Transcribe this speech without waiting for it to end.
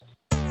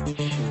Hi,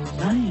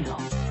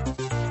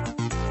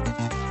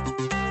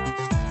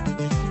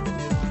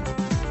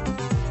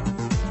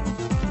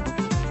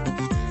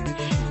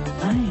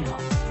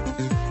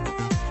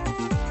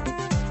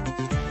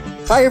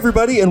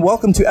 everybody, and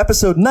welcome to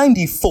episode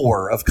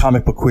 94 of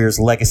Comic Book Queer's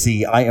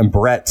Legacy. I am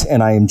Brett,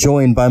 and I am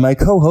joined by my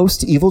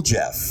co-host, Evil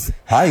Jeff.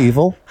 Hi,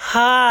 Evil.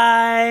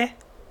 Hi.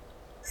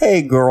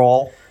 Hey,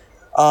 girl.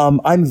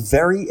 I'm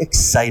very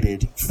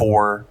excited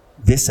for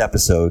this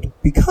episode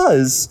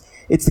because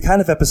it's the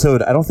kind of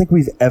episode I don't think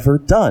we've ever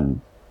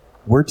done.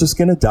 We're just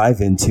going to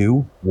dive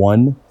into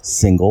one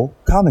single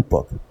comic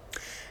book.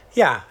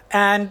 Yeah,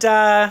 and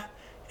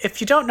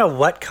if you don't know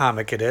what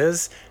comic it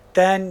is,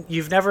 then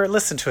you've never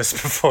listened to us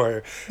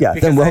before. Yeah,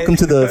 then welcome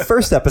to the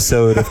first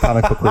episode of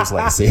Comic Book Queer's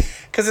Legacy.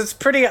 Because it's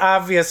pretty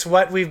obvious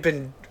what we've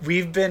been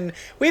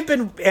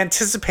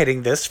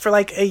anticipating this for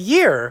like a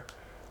year,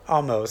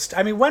 almost.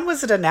 I mean, when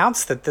was it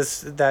announced that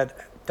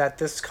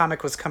this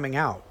comic was coming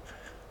out?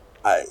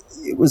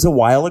 It was a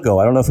while ago.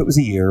 I don't know if it was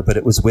a year, but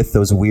it was with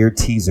those weird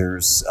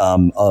teasers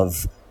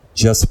of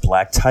just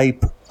black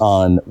type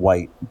on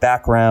white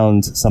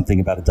background, something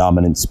about a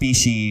dominant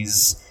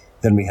species.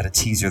 Then we had a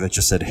teaser that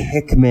just said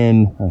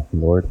Hickman. Oh,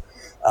 Lord.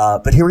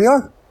 But here we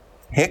are.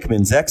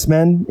 Hickman's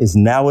X-Men is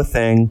now a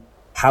thing.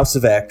 House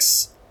of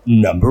X,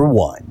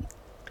 #1.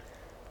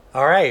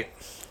 All right.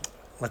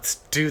 Let's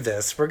do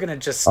this. We're going to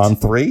just... On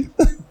 3?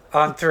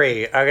 On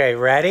 3. Okay,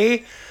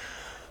 ready?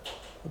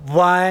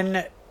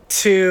 1,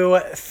 2,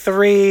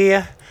 3.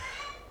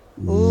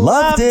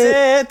 Loved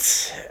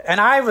it. And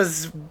I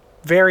was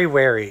very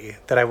wary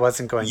that I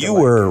wasn't going to. You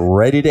were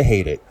ready to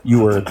hate it.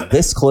 You were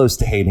this close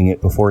to hating it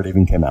before it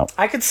even came out.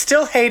 I could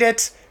still hate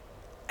it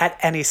at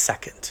any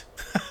second.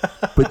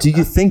 But do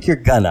you think you're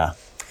gonna?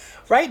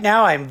 Right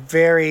now, I'm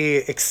very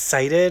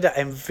excited.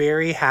 I'm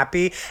very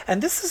happy.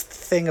 And this is the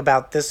thing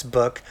about this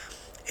book,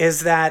 is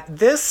that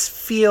this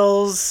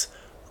feels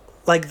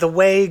like the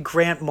way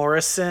Grant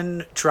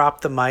Morrison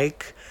dropped the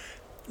mic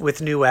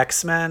with New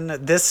X-Men.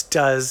 This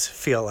does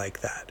feel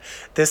like that.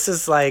 This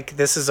is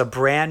a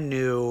brand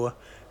new,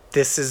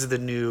 this is the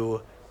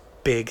new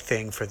big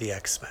thing for the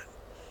X-Men.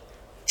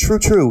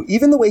 True.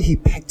 Even the way he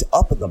picked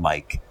up the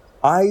mic,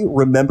 I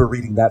remember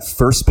reading that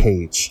first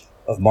page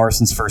of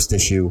Morrison's first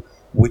issue,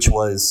 which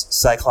was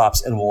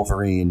Cyclops and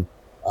Wolverine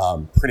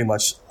pretty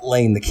much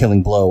laying the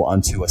killing blow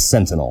onto a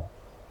Sentinel.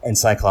 And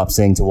Cyclops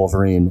saying to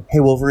Wolverine,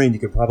 "Hey, Wolverine, you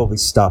could probably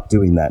stop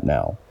doing that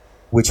now,"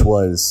 which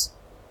was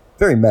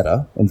very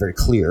meta and very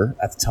clear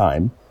at the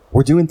time.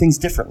 We're doing things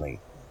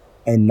differently.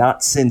 And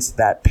not since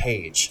that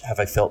page have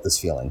I felt this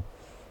feeling.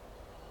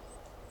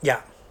 Yeah.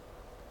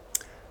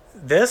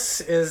 This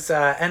is,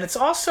 and it's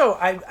also,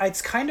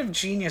 it's kind of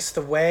genius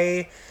the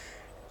way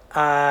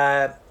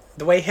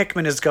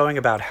Hickman is going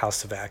about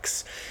House of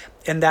X,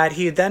 in that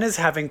he then is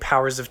having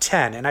powers of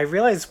 10. And I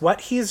realize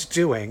what he's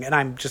doing, and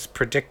I'm just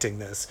predicting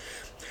this,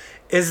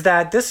 is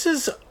that this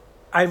is,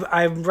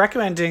 I'm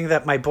recommending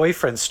that my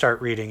boyfriend start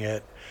reading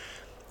it,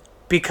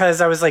 because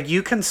I was like,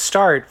 you can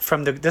start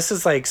from this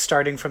is like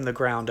starting from the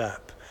ground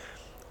up.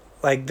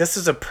 Like, this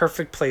is a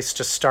perfect place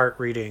to start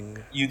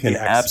reading. You can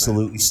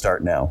absolutely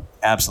start now.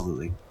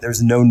 Absolutely.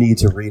 There's no need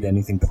to read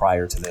anything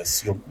prior to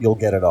this. You'll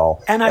get it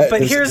all. And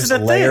but here's the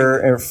thing.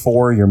 Layer or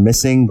 4 you're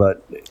missing,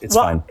 but it's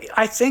fine.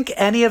 I think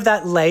any of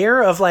that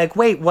layer of like,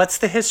 wait, what's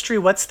the history?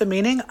 What's the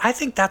meaning? I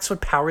think that's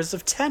what Powers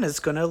of 10 is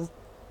going to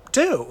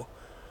do.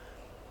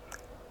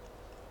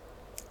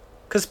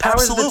 Because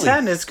Powers of the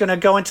 10 is going to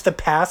go into the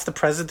past, the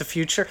present, the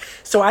future.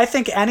 So I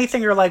think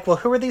anything you're like, well,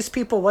 who are these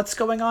people? What's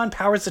going on?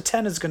 Powers of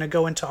 10 is going to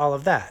go into all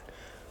of that.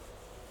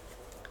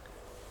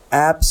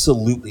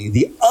 Absolutely.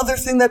 The other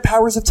thing that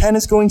Powers of 10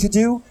 is going to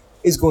do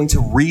is going to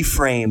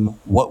reframe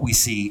what we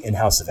see in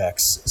House of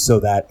X so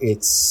that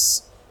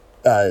it's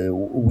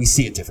we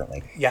see it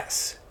differently.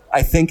 Yes.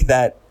 I think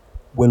that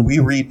when we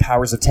read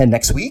Powers of 10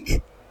 next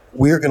week,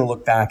 we're going to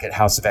look back at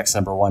House of X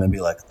 #1 and be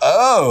like,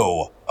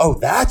 oh,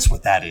 that's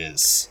what that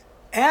is.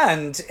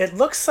 And it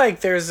looks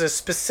like there's a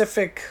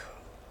specific...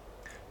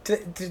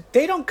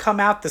 They don't come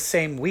out the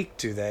same week,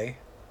 do they?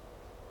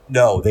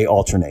 No, they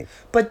alternate.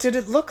 But did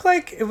it look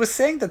like it was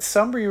saying that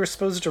some you were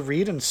supposed to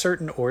read in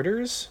certain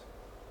orders?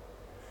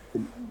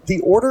 The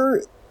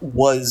order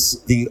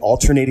was the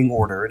alternating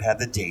order. It had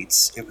the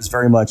dates. It was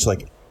very much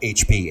like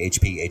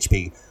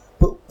HP.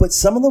 But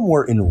some of them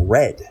were in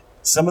red.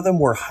 Some of them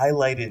were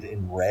highlighted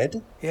in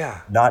red.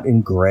 Yeah. Not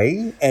in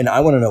gray. And I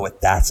want to know what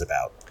that's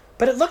about.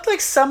 But it looked like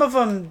some of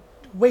them...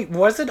 Wait,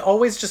 was it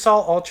always just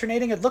all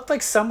alternating? It looked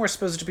like some were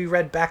supposed to be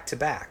read back to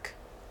back.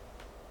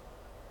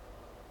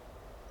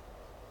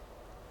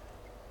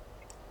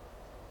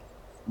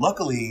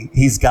 Luckily,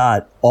 he's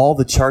got all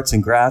the charts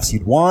and graphs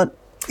you'd want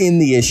in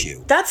the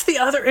issue. That's the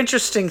other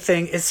interesting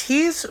thing, is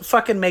he's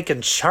fucking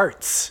making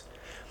charts.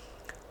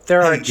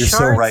 There are charts,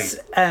 so right.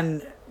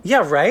 And...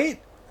 Yeah, right?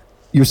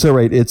 You're so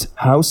right. It's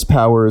House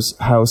Powers,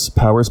 House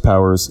Powers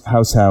Powers,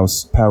 House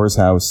House, Powers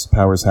House,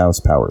 Powers House,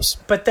 Powers.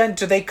 But then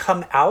do they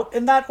come out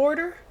in that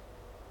order?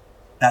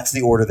 That's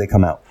the order they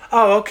come out.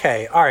 Oh,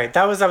 okay. All right.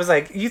 I was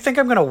like, you think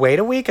I'm going to wait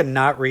a week and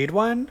not read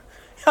one?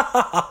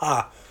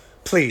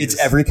 Please. It's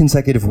every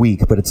consecutive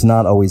week, but it's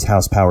not always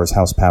House Powers,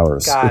 House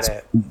Powers. Got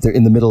it.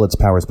 In the middle, it's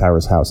Powers,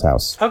 Powers, House,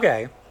 House.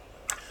 Okay.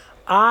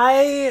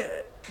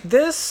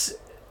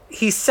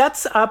 He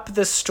sets up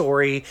the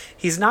story.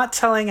 He's not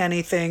telling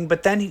anything,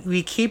 but then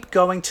we keep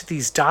going to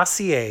these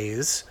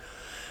dossiers.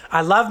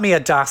 I love me a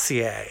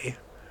dossier.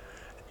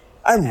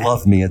 I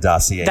love me a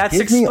dossier. That's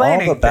Give me all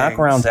explaining the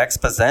background things.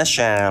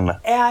 exposition.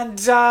 And,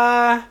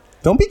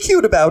 Don't be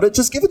cute about it.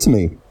 Just give it to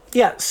me.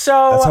 yeah,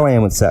 so... That's how I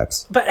am with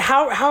sex. But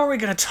how are we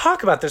going to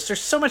talk about this?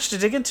 There's so much to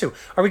dig into.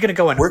 Are we going to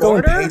go in We're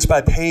order? going page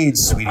by page,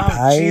 sweetie Oh,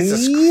 pie.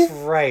 Jesus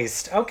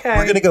Christ. Okay.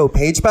 We're going to go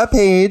page by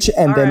page,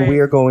 and All then right. we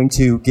are going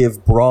to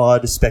give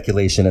broad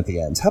speculation at the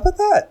end. How about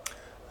that?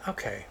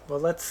 Okay. Well,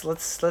 let's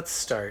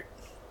start.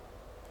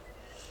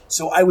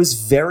 So I was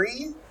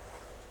very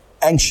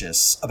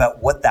anxious about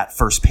what that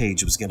first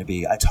page was going to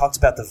be. I talked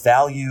about the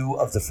value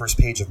of the first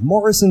page of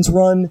Morrison's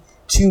run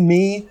to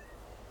me.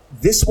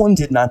 This one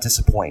did not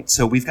disappoint.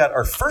 So we've got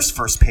our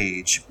first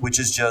page, which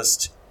is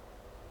just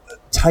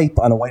type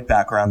on a white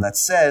background that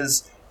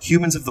says,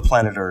 "Humans of the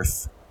planet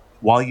Earth,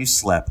 while you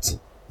slept,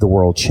 the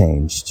world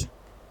changed.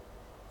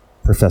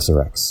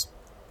 Professor X."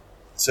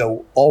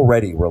 So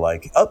already we're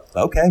like, oh,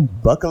 okay,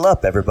 buckle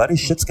up, everybody.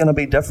 Shit's going to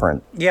be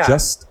different. Yeah.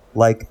 Just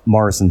like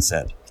Morrison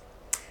said.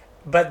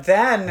 But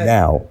then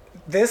Now,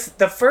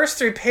 the first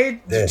two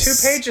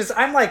pages,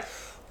 I'm like,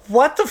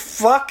 what the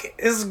fuck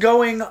is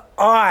going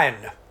on?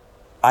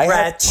 I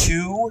Brett. have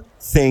two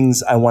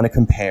things I want to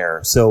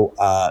compare. So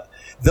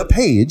the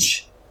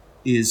page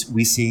is,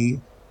 we see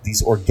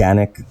these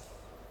organic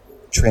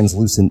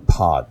translucent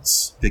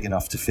pods big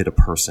enough to fit a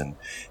person.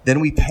 Then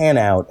we pan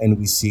out and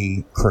we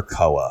see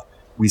Krakoa.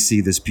 We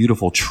see this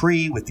beautiful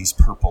tree with these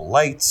purple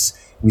lights.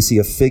 We see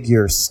a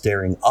figure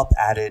staring up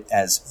at it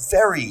as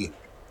very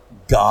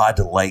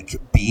god-like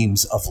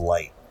beams of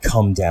light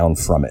come down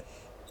from it.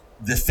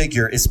 The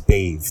figure is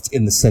bathed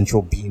in the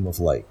central beam of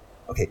light.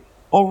 Okay,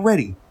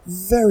 already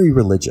very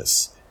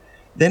religious.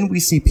 Then we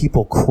see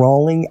people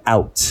crawling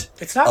out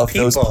It's not of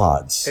people. those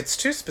pods. It's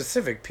two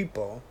specific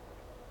people.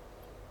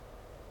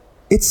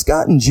 It's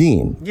Scott and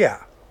Jean.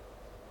 Yeah.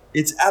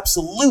 It's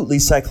absolutely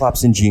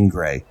Cyclops and Jean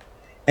Grey.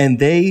 And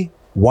they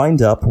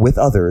wind up with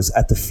others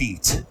at the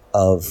feet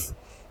of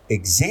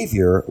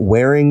Xavier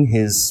wearing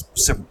his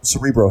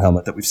Cerebro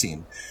helmet that we've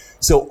seen.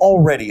 So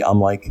already I'm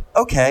like,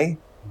 okay,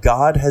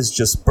 God has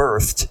just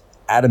birthed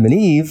Adam and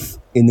Eve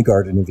in the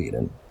Garden of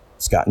Eden.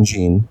 Scott and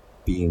Jean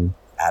being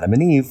Adam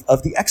and Eve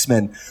of the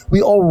X-Men.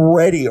 We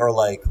already are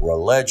like,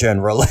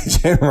 religion,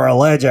 religion,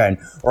 religion,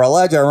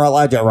 religion,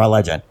 religion,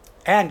 religion.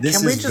 And This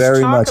can we is just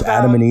very talk much about,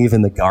 Adam and Eve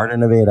in the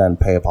Garden of Eden,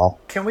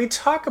 people. Can we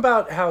talk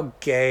about how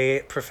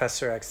gay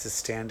Professor X is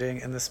standing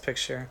in this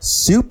picture?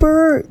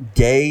 Super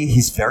gay.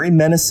 He's very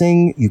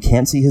menacing. You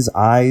can't see his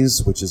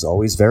eyes, which is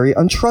always very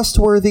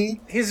untrustworthy.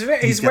 He's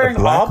got a wearing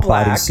all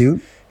black.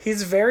 bodysuit.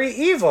 He's very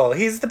evil.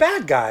 He's the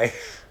bad guy.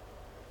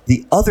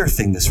 The other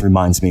thing this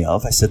reminds me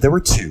of, I said there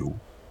were two,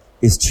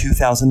 is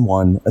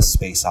 2001: A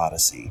Space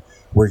Odyssey,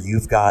 where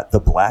you've got the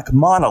black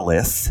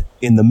monolith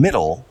in the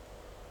middle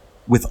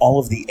with all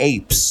of the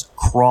apes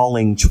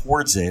crawling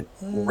towards it,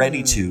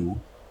 ready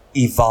to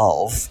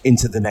evolve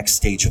into the next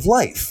stage of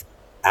life.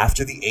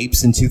 After the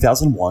apes in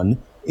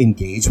 2001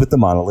 engage with the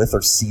monolith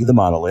or see the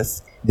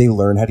monolith, they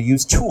learn how to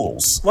use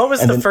tools. What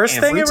was And the then first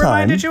thing every it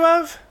reminded you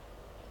of?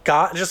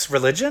 God, just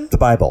religion? The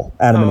Bible,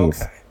 Adam and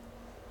Eve. Okay.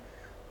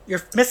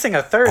 You're missing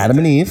a third Adam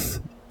and thing. Eve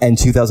and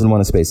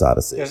 2001: A Space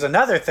Odyssey. There's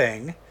another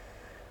thing.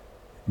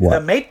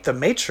 What? The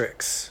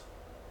Matrix.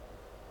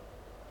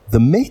 The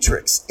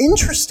Matrix.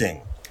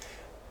 Interesting.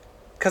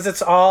 Because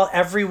it's all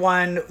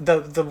everyone,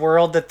 the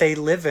world that they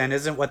live in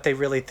isn't what they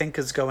really think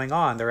is going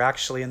on. They're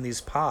actually in these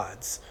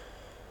pods.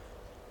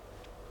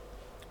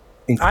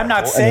 Incredible. I'm not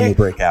And then saying they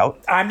break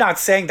out. I'm not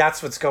saying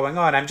that's what's going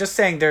on. I'm just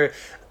saying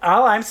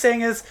all I'm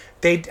saying is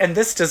and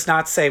this does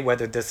not say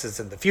whether this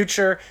is in the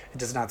future. It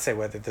does not say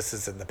whether this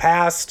is in the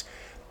past.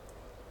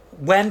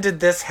 When did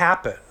this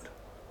happen?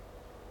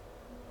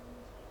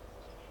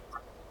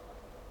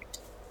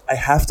 I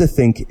have to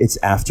think it's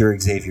after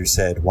Xavier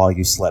said, "While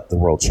you slept, the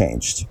world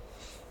changed."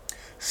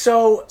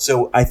 So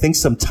So I think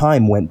some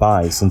time went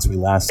by since we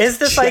last Is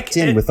this checked like-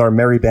 in with our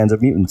merry band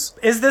of mutants.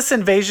 is this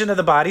Invasion of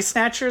the Body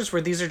Snatchers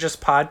where these are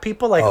just pod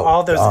people? Like Oh,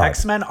 all those God.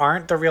 X-Men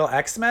aren't the real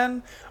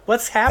X-Men?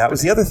 What's happening? That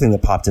was the other thing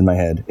that popped in my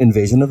head.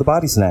 Invasion of the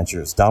Body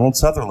Snatchers. Donald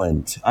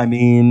Sutherland. I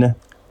mean,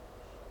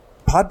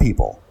 pod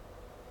people.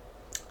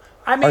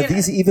 I mean, Are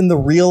these even the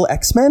real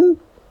X-Men?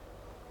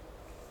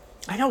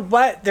 I know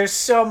what. There's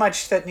so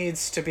much that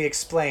needs to be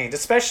explained,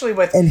 especially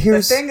with And the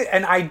here's- thing.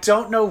 And I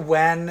don't know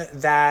when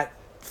that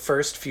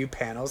first few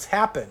panels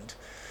happened.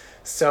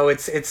 So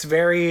it's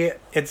very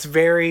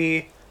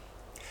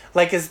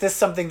like, is this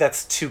something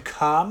that's to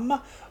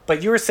come?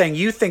 But you were saying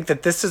you think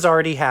that this has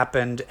already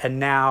happened, and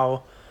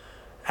now,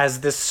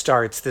 as this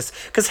starts,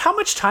 because how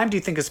much time do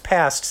you think has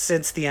passed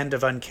since the end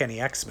of Uncanny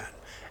X-Men,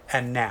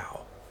 and now?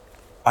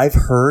 I've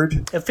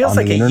heard It feels on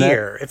like the a internet-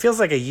 year. It feels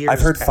like a year.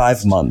 I've heard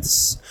 5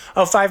 months.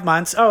 Oh, 5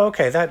 months. Oh,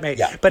 okay. That may.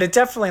 Yeah. But it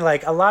definitely,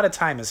 like, a lot of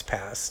time has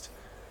passed.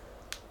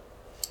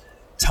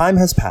 time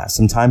has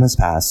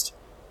passed,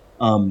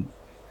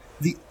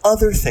 the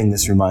other thing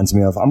this reminds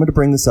me of, I'm going to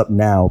bring this up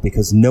now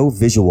because no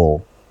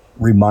visual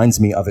reminds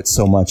me of it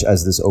so much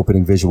as this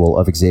opening visual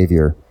of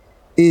Xavier,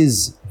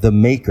 is the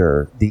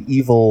Maker, the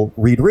evil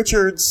Reed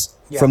Richards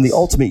from the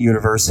Ultimate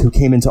Universe who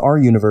came into our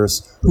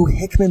universe, who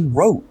Hickman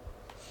wrote.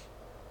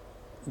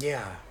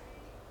 Yeah.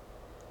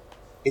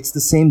 It's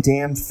the same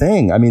damn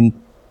thing. I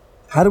mean,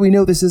 how do we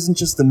know this isn't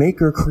just the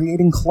Maker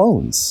creating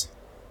clones?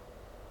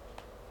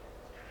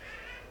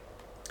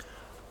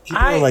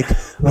 People are like,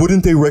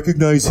 wouldn't they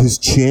recognize his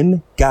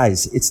chin?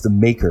 Guys, it's the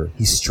Maker.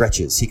 He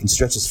stretches. He can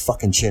stretch his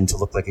fucking chin to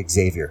look like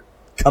Xavier.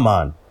 Come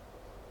on.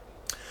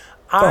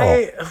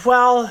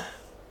 Well,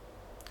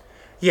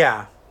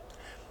 yeah.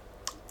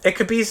 It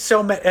could be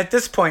so many. At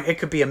this point, it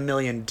could be a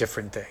million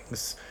different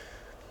things.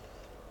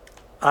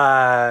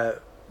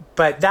 But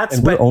that's.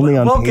 And we're only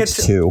on page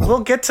 2. We'll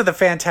get to the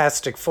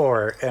Fantastic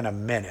Four in a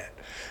minute,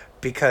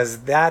 because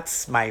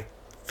that's my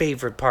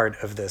favorite part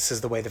of this,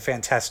 is the way the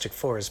Fantastic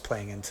Four is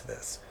playing into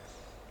this.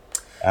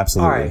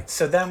 Absolutely. All right,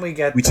 so then we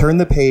turn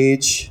the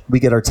page, we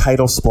get our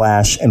title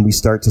splash, and we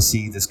start to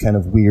see this kind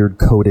of weird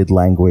coded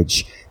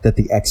language that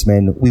the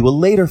X-Men, we will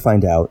later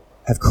find out,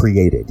 have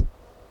created.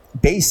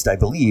 Based, I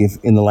believe,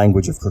 in the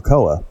language of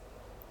Krakoa.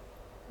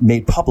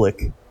 Made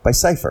public by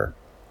Cypher.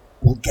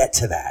 We'll get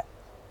to that.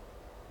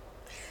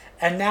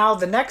 And now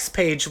the next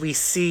page we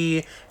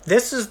see,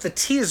 this is the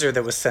teaser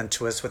that was sent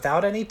to us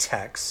without any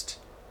text.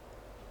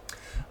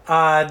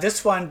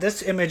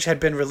 This image had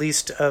been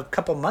released a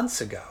couple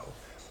months ago.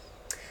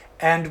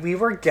 And we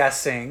were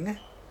guessing,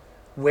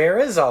 where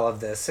is all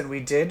of this? And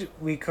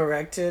we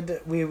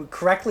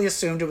correctly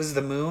assumed it was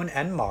the moon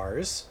and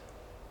Mars.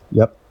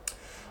 Yep.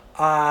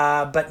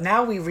 But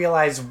now we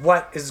realize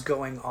what is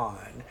going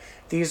on.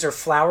 These are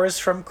flowers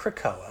from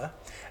Krakoa,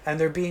 and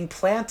they're being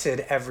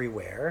planted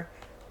everywhere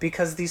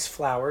because these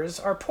flowers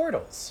are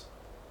portals.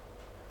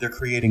 They're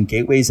creating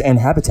gateways and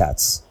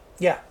habitats.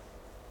 Yeah.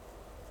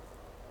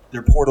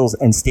 They're portals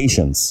and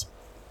stations.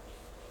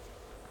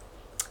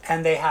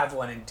 And they have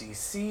one in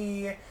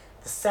DC,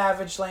 the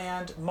Savage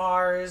Land,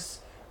 Mars,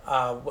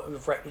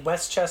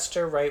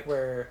 Westchester, right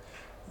where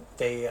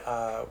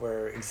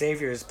where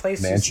Xavier's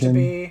place used to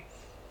be,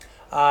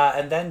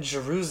 and then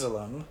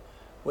Jerusalem,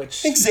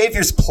 which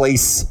Xavier's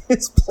place,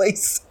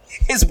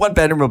 his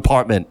one-bedroom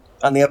apartment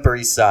on the Upper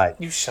East Side.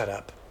 You shut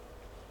up.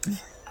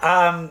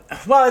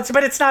 Well,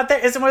 it's not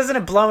there. Wasn't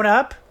it blown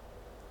up?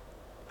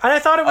 And I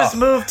thought it was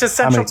moved to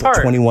Central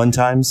Park 21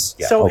 times.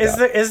 Yeah, so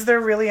is there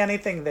really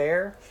anything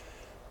there?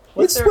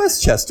 It's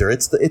Westchester.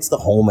 It's the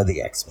home of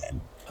the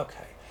X-Men.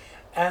 Okay.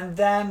 And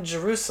then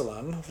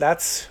Jerusalem.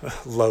 That's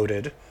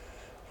loaded.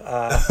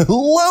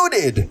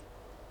 Loaded!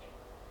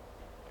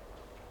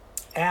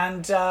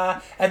 And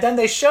then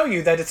they show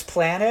you that it's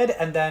planted,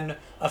 and then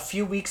a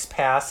few weeks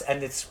pass,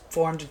 and it's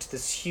formed into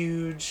this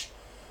huge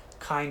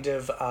kind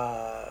of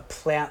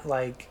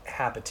plant-like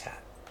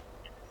habitat.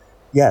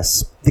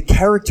 Yes. The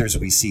characters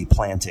we see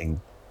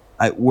planting,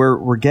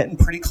 we're getting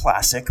pretty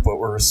classic, but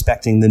we're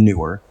respecting the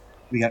newer.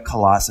 We got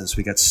Colossus,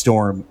 we got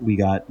Storm, we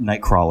got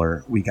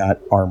Nightcrawler, we got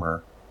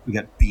Armor, we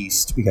got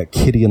Beast, we got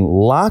Kitty and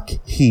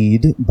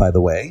Lockheed, by the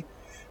way.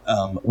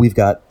 We've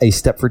got a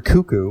Stepford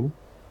Cuckoo,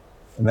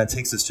 and that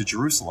takes us to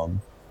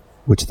Jerusalem,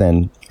 which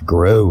then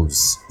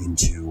grows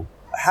into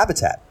a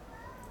habitat.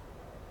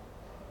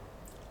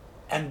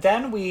 And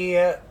then we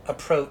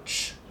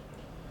approach,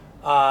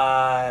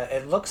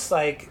 it looks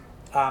like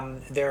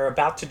they're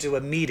about to do a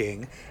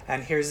meeting,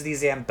 and here's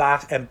these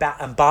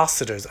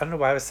ambassadors. I don't know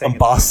why I was saying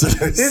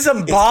ambassadors. These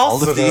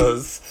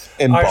ambassadors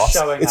are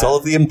showing It's up. all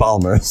of the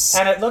embalmers.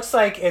 And it looks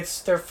like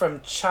they're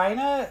from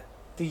China,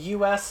 the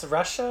U.S.,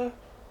 Russia,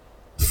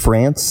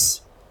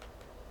 France.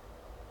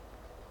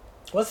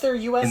 Was there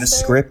U.S. in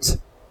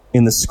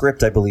the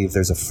script? I believe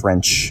there's a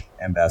French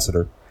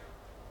ambassador.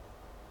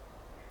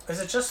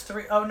 Is it just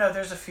 3? Oh no,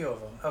 there's a few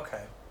of them.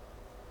 Okay.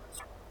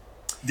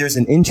 There's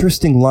an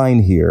interesting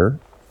line here,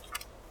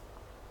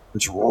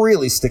 which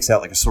really sticks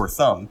out like a sore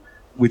thumb,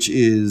 which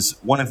is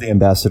one of the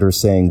ambassadors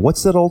saying,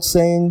 "What's that old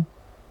saying?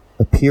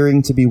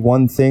 Appearing to be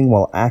one thing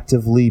while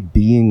actively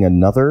being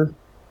another."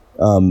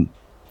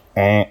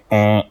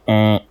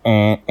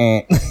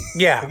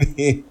 Yeah.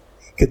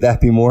 Could that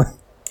be more?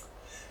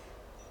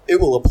 It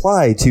will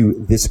apply to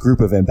this group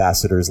of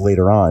ambassadors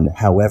later on.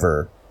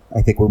 However,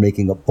 I think we're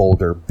making a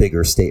bolder,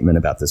 bigger statement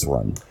about this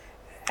run.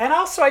 And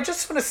also, I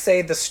just want to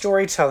say the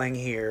storytelling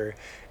here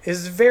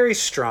is very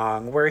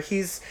strong, where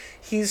he's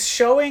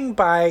describing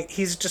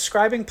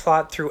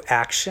plot through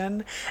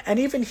action. And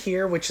even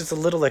here, which is a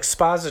little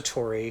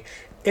expository,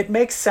 it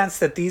makes sense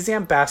that these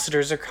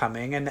ambassadors are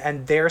coming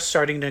and they're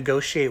starting to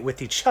negotiate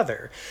with each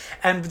other.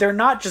 And they're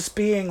not just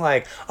being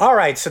like, all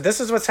right, so this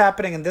is what's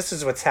happening and this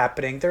is what's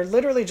happening. They're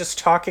literally just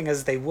talking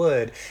as they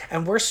would,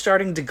 and we're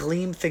starting to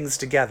glean things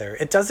together.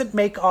 It doesn't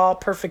make all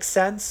perfect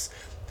sense,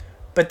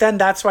 but then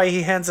that's why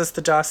he hands us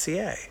the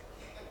dossier.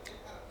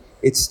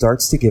 It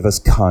starts to give us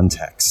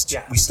context.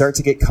 Yes. We start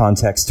to get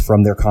context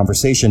from their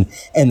conversation,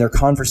 and their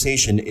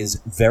conversation is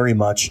very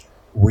much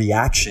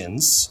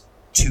reactions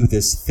to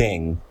this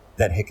thing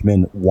that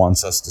Hickman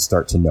wants us to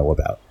start to know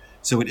about.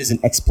 So it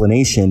isn't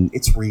explanation,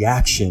 it's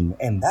reaction.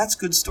 And that's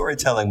good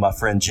storytelling, my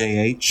friend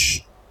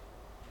JH.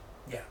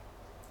 Yeah.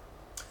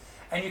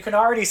 And you can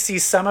already see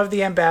some of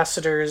the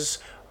ambassadors,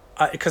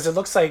 because it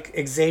looks like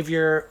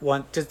Xavier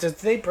did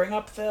they bring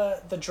up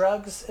the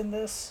drugs in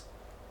this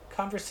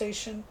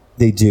conversation?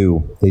 They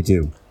do.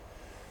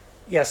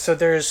 Yeah, so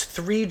there's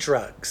 3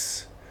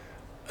 drugs.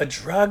 A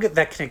drug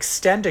that can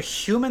extend a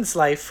human's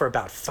life for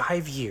about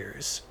 5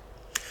 years.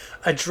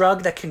 A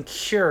drug that can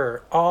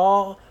cure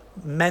all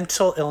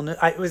mental illness.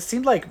 It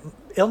seemed like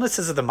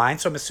illnesses of the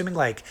mind, so I'm assuming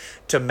like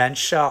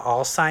dementia,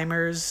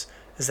 Alzheimer's.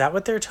 Is that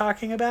what they're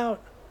talking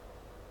about?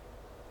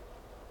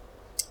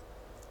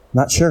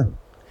 Not sure.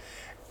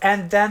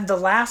 And then the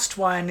last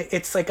one,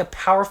 it's like a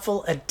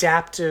powerful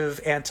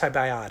adaptive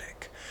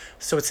antibiotic.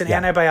 So it's an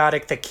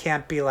antibiotic that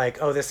can't be like,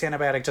 oh, this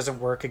antibiotic doesn't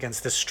work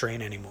against this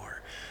strain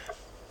anymore.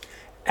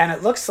 And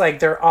it looks like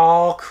they're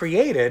all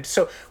created.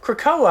 So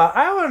Krakoa,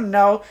 I want to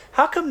know,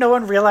 how come no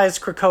one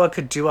realized Krakoa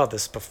could do all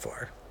this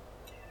before?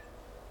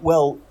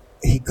 Well,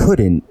 he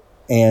couldn't.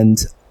 And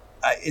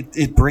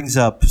it brings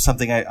up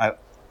something I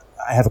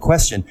have a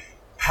question.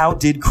 How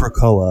did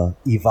Krakoa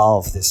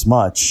evolve this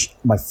much?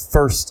 My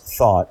first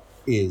thought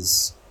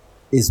is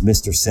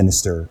Mr.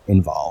 Sinister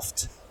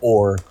involved?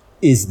 Or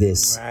is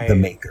this the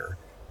Maker?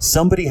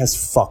 Somebody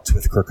has fucked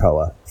with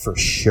Krakoa for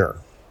sure.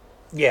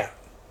 Yeah.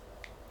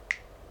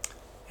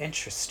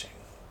 Interesting.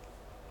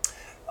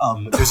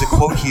 There's a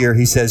quote here.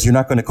 He says, "You're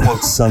not going to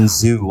quote Sun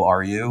Tzu,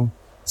 are you?"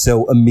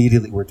 So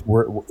immediately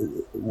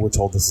we're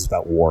told this is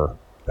about war.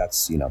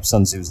 That's,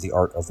 Sun Tzu's The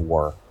Art of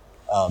War.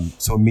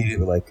 So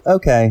immediately we're like,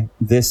 okay,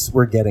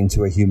 we're getting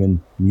to a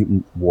human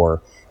mutant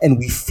war, and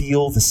we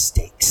feel the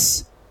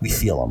stakes. We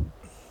feel them.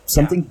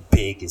 Something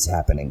big is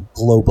happening,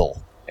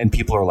 global, and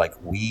people are like,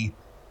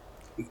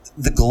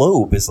 the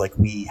globe is like,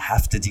 we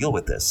have to deal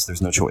with this.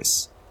 There's no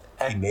choice.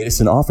 He made us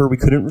an offer we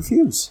couldn't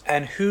refuse.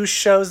 And who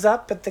shows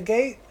up at the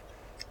gate?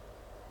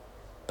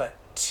 But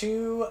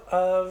 2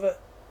 of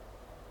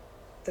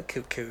the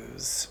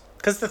cuckoos.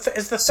 Because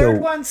is the third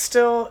one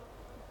still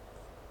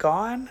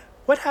gone?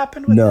 What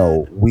happened with that?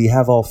 No, we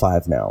have all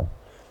 5 now.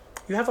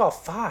 You have all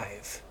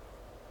 5?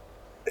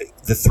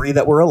 The 3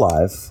 that were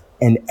alive,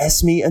 and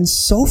Esme and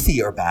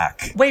Sophie are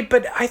back. Wait,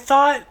 but I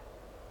thought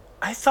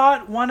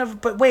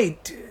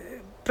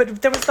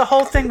but there was the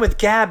whole thing with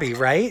Gabby,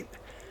 right?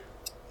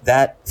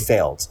 That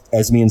failed.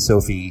 Esme and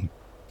Sophie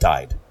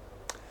died.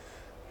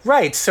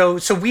 Right, so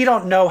we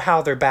don't know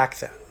how they're back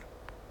then.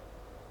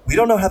 We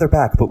don't know how they're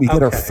back, but we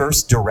get our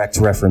first direct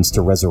reference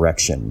to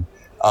resurrection.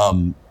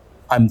 I'm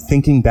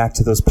thinking back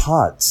to those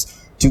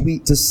pods.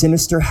 Does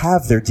Sinister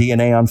have their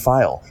DNA on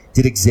file?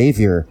 Did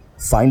Xavier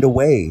find a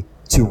way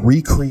to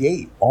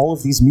recreate all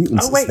of these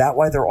mutants? Is that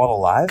why they're all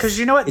alive? Because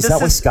you know what? Is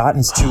that why Scott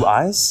has 2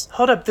 eyes?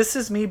 Hold up, this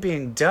is me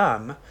being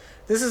dumb.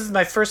 This is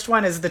my first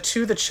one. Is the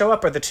 2 that show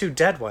up are the 2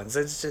 dead ones?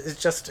 It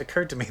just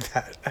occurred to me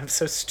that I'm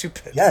so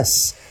stupid.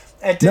 Yes.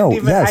 It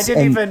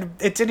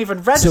didn't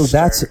even register.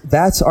 So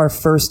that's our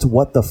first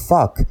what the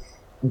fuck.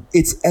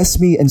 It's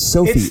Esme and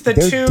Sophie. It's the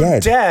They're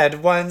 2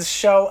 dead ones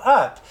show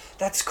up.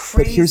 That's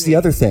crazy. But here's the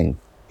other thing.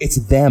 It's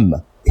them.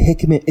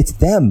 Hickman, it's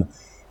them.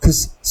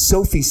 Because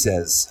Sophie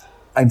says,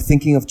 I'm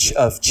thinking of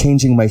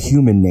changing my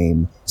human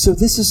name. So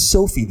this is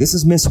Sophie. This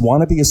is Miss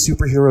Wannabe a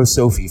Superhero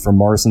Sophie from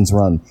Morrison's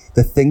Run.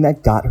 The thing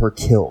that got her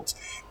killed.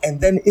 And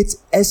then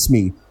it's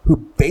Esme who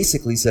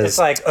basically says it's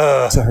like,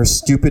 to her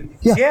stupid...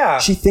 Yeah.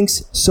 She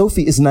thinks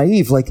Sophie is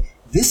naive. Like,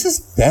 this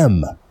is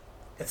them.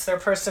 It's their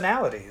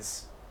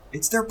personalities.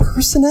 It's their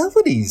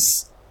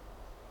personalities.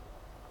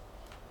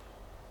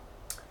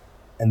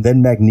 And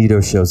then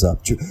Magneto shows up.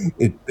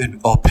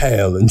 All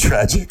pale and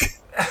tragic.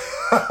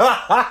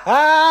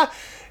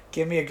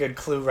 Give me a good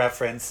Clue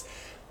reference.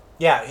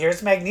 Yeah,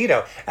 here's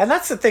Magneto. And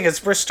that's the thing,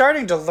 is we're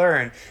starting to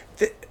learn.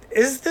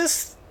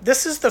 This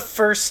is the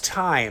first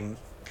time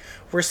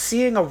we're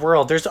seeing a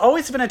world. There's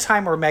always been a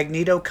time where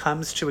Magneto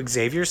comes to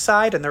Xavier's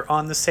side and they're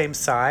on the same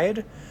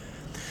side.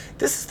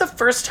 This is the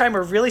first time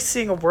we're really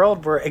seeing a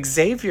world where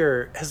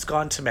Xavier has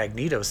gone to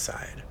Magneto's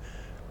side.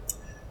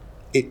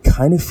 It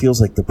kind of feels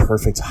like the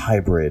perfect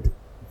hybrid.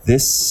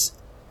 This,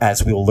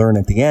 as we'll learn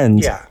at the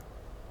end,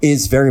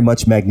 is very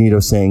much Magneto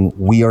saying,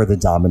 we are the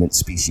dominant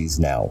species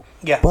now.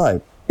 Yeah.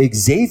 But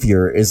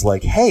Xavier is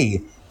like,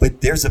 hey, but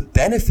there's a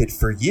benefit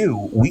for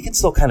you. We can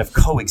still kind of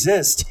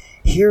coexist.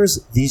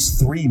 Here's these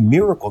 3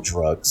 miracle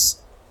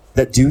drugs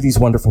that do these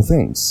wonderful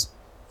things.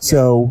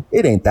 So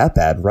it ain't that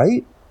bad,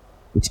 right?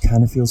 Which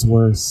kind of feels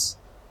worse.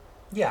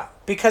 Yeah,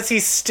 because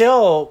he's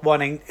still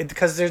wanting,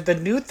 because there's the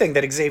new thing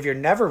that Xavier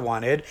never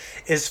wanted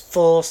is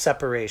full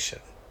separation.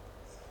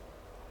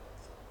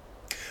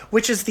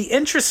 Which is the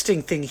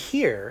interesting thing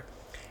here,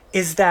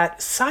 is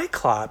that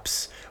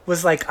Cyclops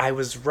was like, I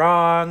was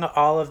wrong,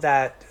 all of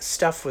that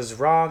stuff was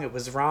wrong, it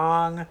was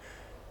wrong,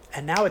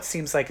 and now it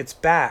seems like it's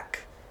back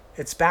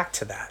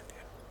to that.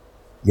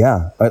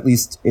 Yeah, at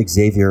least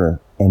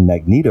Xavier and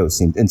Magneto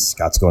seem, and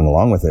Scott's going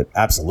along with it,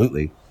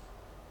 absolutely.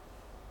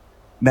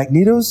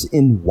 Magneto's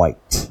in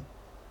white.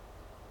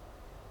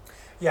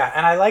 Yeah,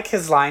 and I like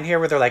his line here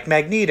where they're like,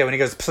 Magneto, and he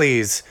goes,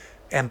 please,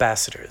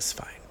 ambassador is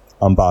fine.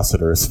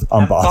 Ambassadors.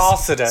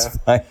 Ambassador.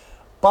 Fine.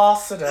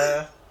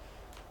 Ambassador.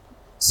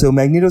 So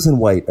Magneto's in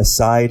white, a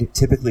side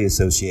typically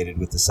associated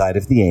with the side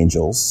of the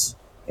angels,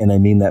 and I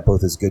mean that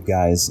both as good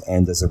guys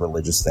and as a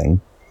religious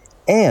thing.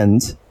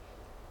 And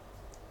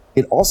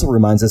it also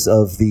reminds us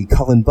of the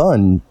Cullen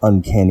Bunn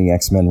Uncanny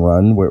X-Men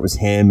run, where it was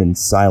him and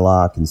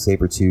Psylocke and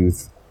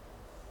Sabretooth,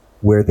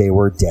 where they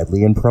were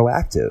deadly and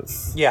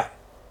proactive. Yeah.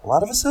 A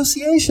lot of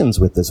associations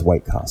with this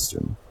white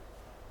costume.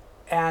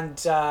 And,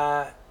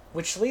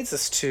 which leads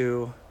us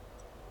to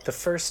the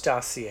first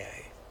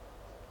dossier.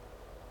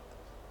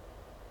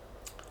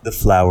 The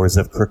Flowers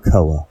of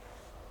Krakoa.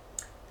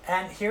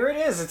 And here it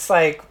is. It's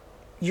like,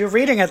 you're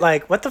reading it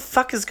like, what the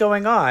fuck is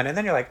going on? And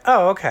then you're like,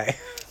 oh, okay.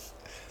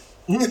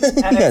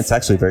 Yeah, it's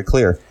actually very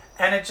clear.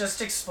 And it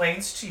just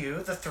explains to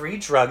you the 3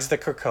 drugs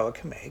that Krakoa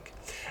can make.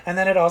 And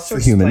then it also For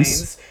explains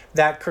humans.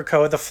 that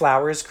Krakoa, the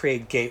flowers,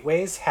 create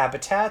gateways,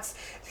 habitats.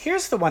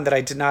 Here's the one that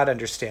I did not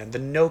understand, the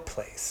no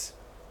place.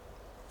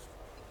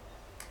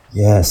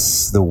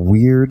 Yes, the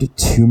weird,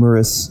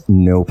 tumorous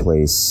no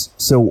place.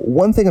 So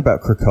one thing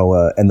about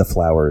Krakoa and the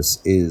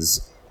flowers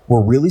is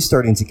we're really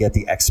starting to get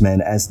the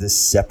X-Men as this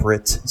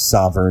separate,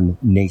 sovereign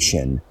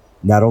nation.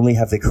 Not only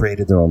have they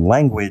created their own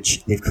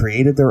language, they've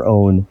created their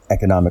own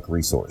economic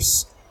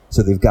resource.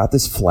 So they've got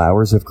this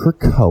Flowers of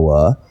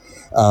Krakoa.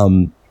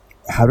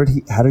 How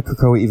did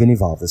Krakoa even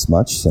evolve this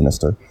much?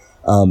 Sinister.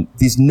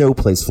 These no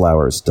place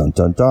flowers, dun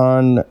dun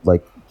dun,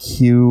 like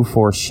cue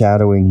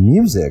foreshadowing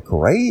music,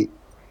 right?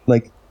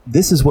 Like,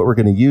 this is what we're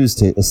going to use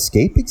to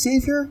escape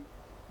Xavier,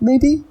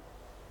 maybe?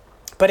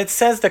 But it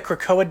says that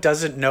Krakoa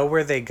doesn't know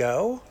where they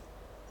go?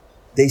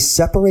 They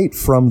separate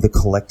from the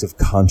collective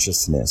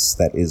consciousness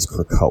that is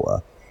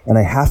Krakoa. And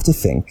I have to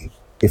think,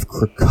 if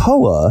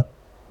Krakoa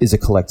is a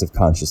collective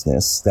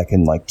consciousness that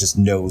can, like, just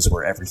knows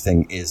where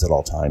everything is at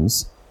all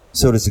times,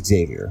 so does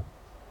Xavier.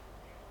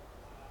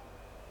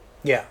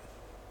 Yeah.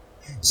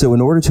 So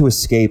in order to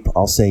escape,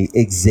 I'll say,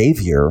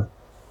 Xavier,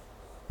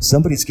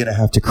 somebody's going to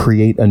have to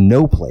create a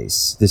no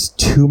place, this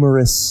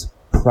tumorous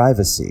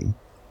privacy.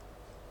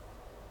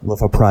 I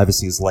love how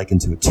privacy is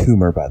likened to a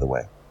tumor, by the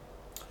way.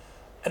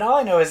 And all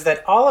I know is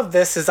that all of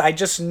this is, I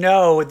just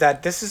know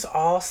that this is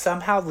all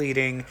somehow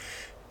leading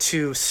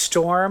to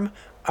Storm,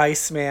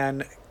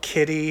 Iceman,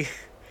 Kitty,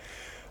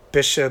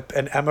 Bishop,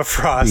 and Emma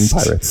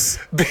Frost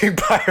being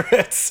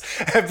pirates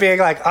and being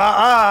like,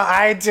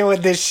 I ain't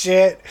doing this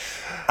shit.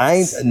 I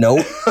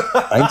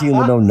ain't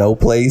dealing with no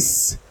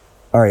place.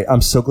 All right,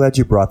 I'm so glad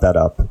you brought that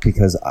up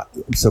because I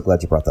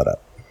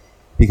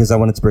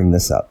wanted to bring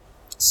this up.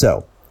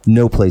 So,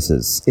 no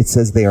places. It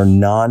says they are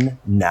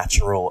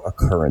non-natural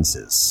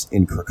occurrences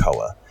in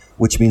Krakoa,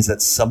 which means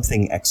that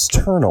something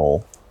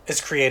external is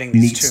creating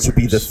these needs tumors. to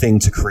be the thing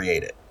to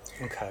create it.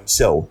 Okay.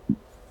 So,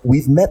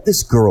 we've met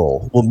this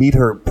girl. We'll meet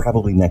her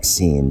probably next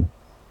scene.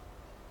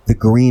 The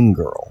green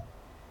girl,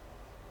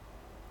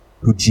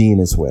 who Jean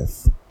is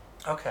with.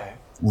 Okay.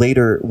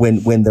 Later,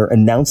 when they're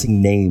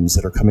announcing names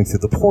that are coming through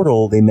the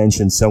portal, they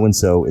mention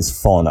so-and-so is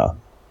Fauna.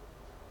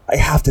 I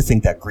have to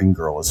think that green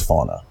girl is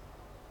Fauna.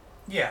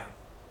 Yeah.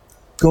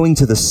 Going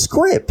to the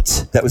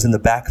script that was in the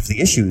back of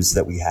the issues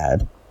that we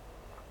had,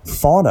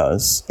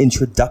 Fauna's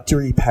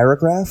introductory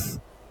paragraph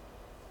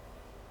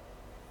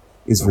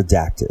is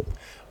redacted.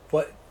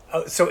 What?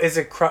 Oh, so is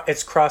it?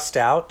 It's crossed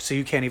out, so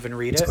you can't even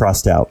read it. It's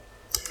crossed out.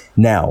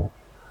 Now,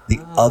 the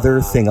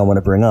other thing I want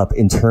to bring up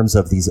in terms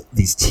of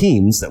these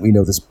teams that we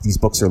know these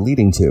books are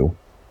leading to.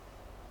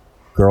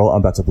 Girl,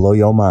 I'm about to blow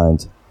your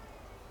mind.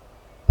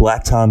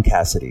 Black Tom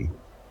Cassidy,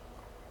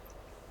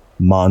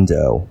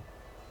 Mondo,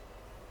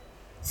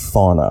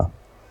 Fauna.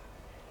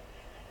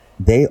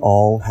 They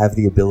all have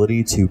the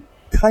ability to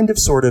kind of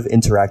sort of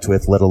interact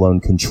with, let alone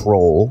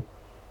control,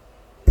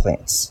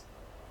 plants.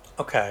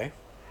 Okay.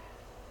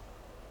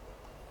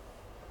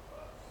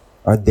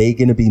 Are they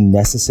going to be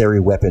necessary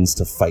weapons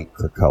to fight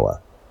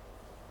Krakoa?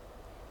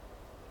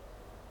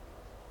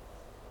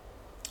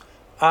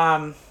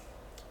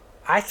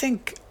 I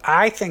think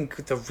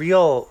the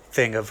real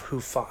thing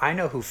of I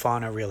know who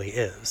Fauna really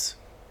is.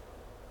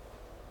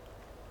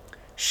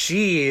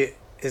 She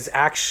is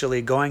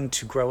actually going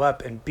to grow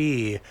up and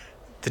be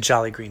the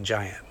Jolly Green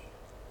Giant.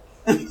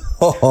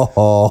 Ho ho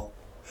ho.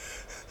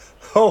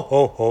 Ho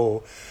ho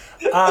ho.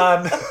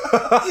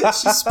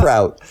 She's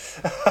Sprout.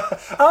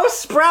 Oh,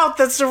 Sprout,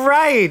 that's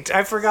right.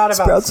 I forgot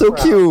about Sprout's so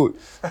cute.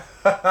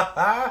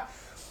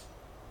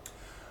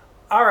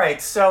 All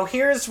right, so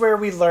here's where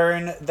we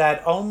learn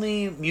that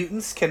only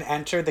mutants can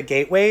enter the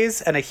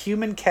gateways, and a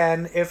human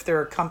can if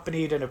they're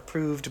accompanied and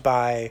approved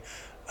by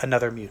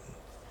another mutant.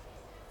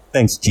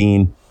 Thanks,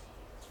 Jean.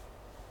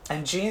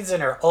 And Jean's in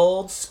her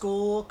old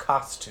school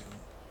costume.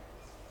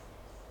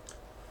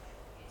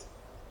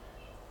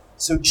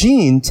 So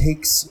Jean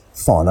takes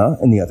Fauna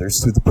and the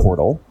others through the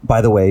portal.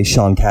 By the way,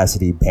 Sean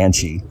Cassidy,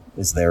 Banshee,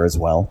 is there as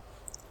well.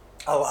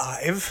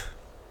 Alive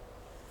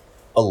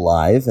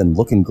And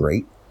looking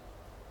great.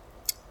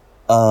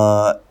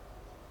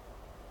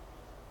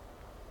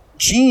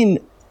 Jean,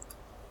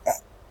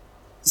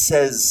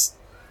 says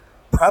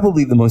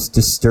probably the most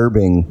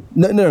disturbing.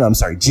 No, I'm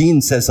sorry.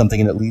 Jean says something,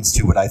 and it leads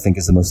to what I think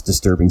is the most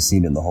disturbing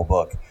scene in the whole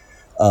book.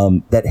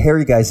 That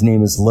hairy guy's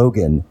name is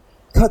Logan.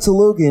 Cut to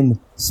Logan,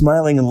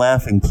 smiling and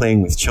laughing,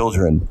 playing with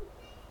children.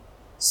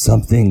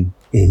 Something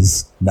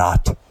is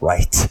not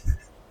right.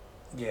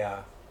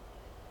 Yeah.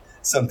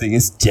 Something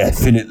is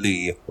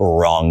definitely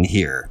wrong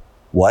here.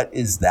 What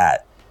is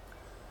that?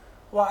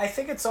 Well, I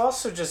think it's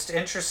also just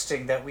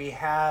interesting that we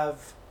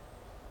have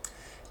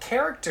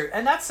character,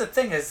 and that's the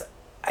thing is,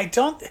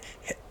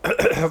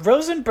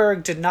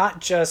 Rosenberg did not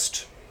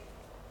just,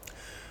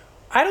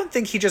 I don't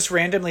think he just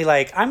randomly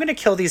I'm going to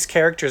kill these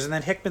characters and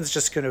then Hickman's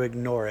just going to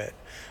ignore it.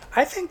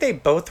 I think they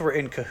both were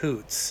in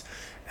cahoots.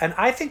 And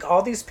I think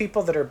all these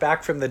people that are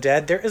back from the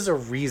dead, there is a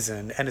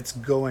reason, and it's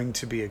going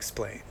to be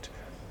explained.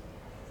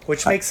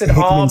 Which makes it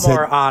all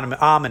more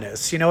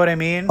ominous. You know what I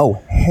mean?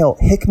 Oh, hell.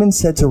 Hickman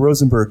said to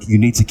Rosenberg, you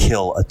need to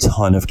kill a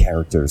ton of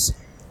characters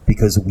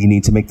because we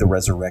need to make the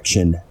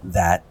resurrection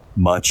that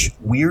much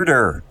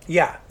weirder.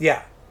 Yeah.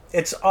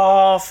 It's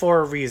all for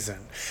a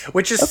reason.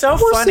 Which is so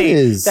funny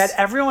that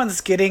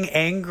everyone's getting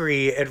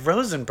angry at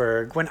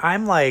Rosenberg when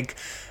I'm like,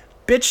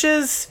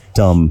 bitches.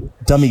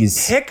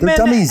 Dummies. Hickman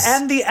dummies.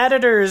 And the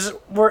editors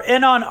were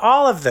in on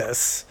all of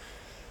this.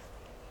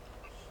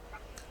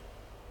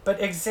 But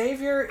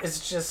Xavier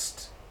is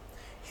just...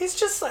 He's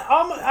just like...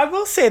 I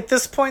will say at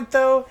this point,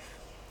 though,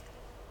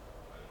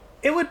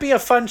 it would be a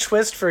fun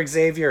twist for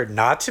Xavier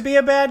not to be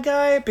a bad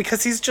guy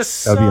because he's just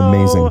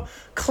so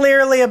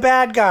clearly a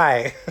bad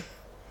guy.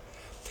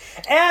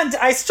 And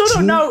I still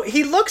don't know.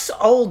 He looks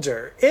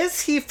older.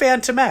 Is he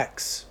Phantom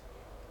X?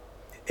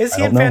 Is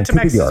he in Phantom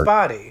X's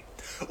body?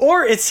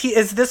 Or is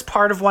this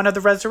part of one of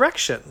the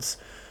resurrections?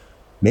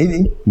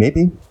 Maybe.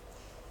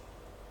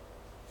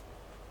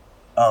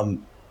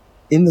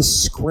 In the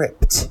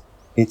script,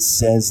 it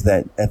says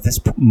that at this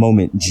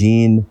moment,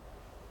 Jean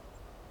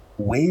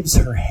waves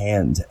her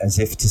hand as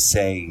if to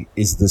say,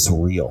 is this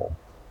real?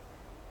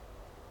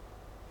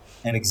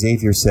 And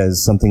Xavier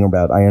says something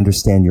about, I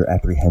understand your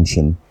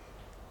apprehension.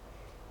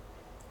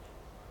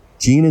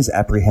 Jean is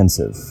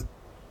apprehensive.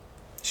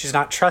 She's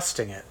not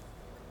trusting it.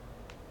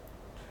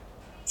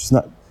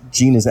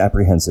 Jean is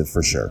apprehensive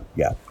for sure.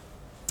 Yeah.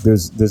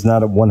 There's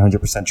not a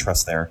 100%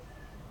 trust there.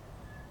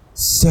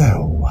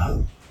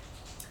 So,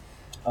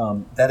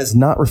 that is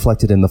not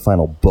reflected in the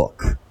final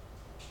book.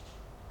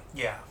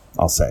 Yeah.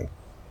 I'll say.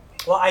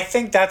 Well, I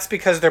think that's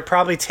because they're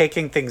probably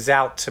taking things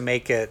out to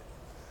make it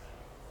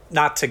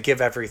not to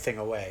give everything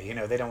away. You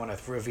know, they don't want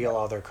to reveal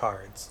all their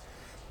cards.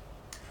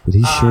 But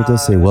he sure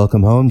does say,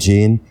 welcome home,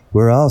 Jean.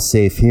 We're all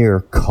safe here,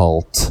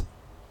 cult.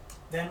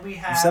 Then we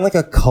have... You sound like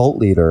a cult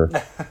leader.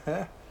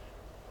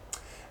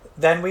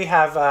 Then we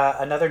have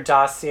another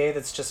dossier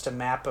that's just a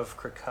map of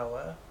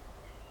Krakoa.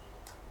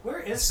 Where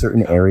is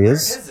certain Krakoa?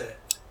 areas? Where is it?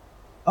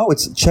 Oh,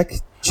 it's check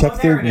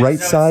the right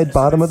side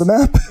bottom of the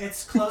map.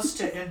 It's close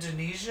to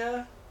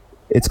Indonesia?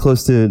 It's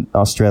close to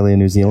Australia,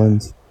 New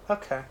Zealand.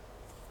 Okay.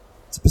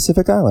 It's a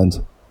Pacific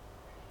island.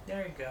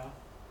 There you go.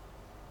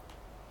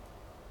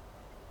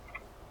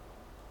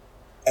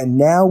 And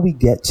now we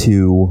get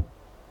to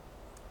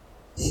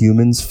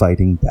humans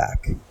fighting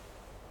back.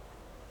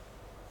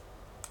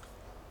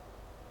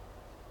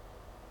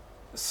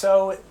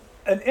 So,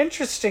 an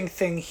interesting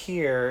thing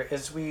here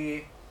is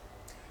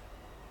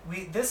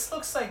this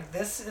looks like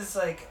this is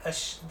like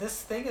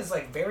this thing is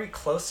like very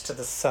close to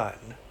the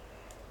sun.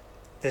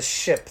 This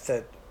ship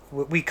that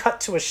we cut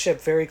to a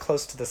ship very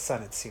close to the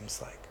sun. It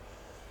seems like.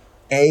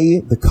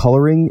 The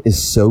coloring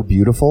is so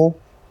beautiful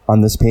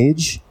on this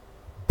page.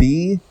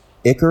 B,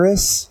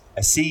 Icarus,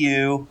 I see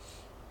you.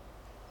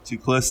 Too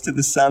close to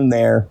the sun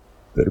there.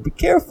 Better be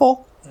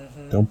careful.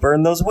 Mm-hmm. Don't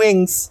burn those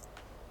wings.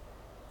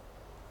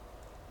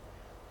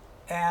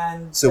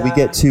 And so we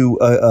get to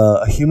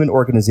a human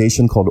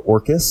organization called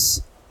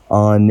Orcus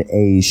on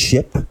a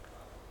ship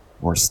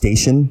or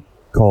station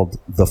called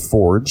The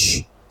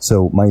Forge.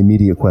 So my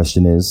immediate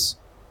question is,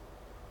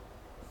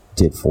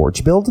 did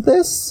Forge build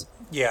this?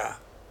 Yeah.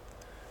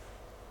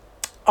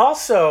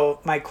 Also,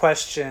 my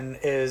question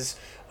is,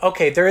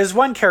 okay, there is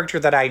one character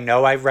that I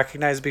know I've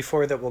recognized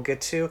before that we'll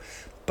get to,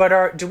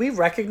 but do we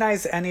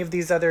recognize any of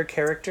these other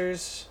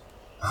characters?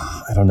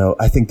 I don't know.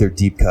 I think they're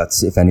deep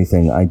cuts, if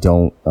anything. I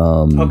don't...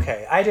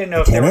 okay, I didn't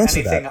know if there was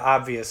anything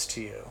obvious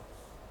to you.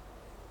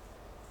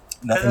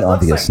 Nothing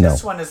obvious, no.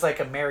 This one is like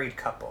a married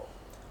couple.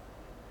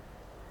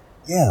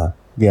 Yeah.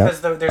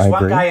 Because there's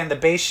one guy in the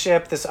base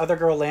ship, this other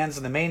girl lands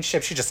in the main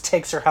ship, she just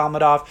takes her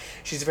helmet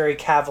off, she's very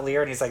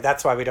cavalier, and he's like,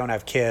 that's why we don't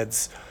have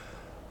kids.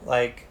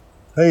 Like...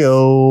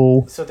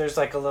 Hey-o! So there's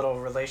like a little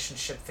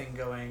relationship thing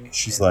going.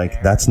 She's like,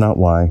 there. That's not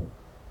why.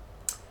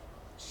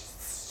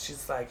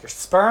 She's like, your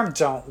sperm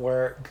don't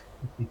work.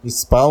 Your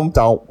sperm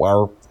don't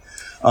work.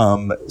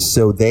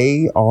 So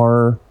they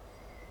are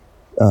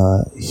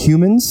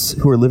humans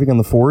who are living on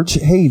the Forge.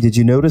 Hey, did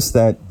you notice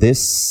that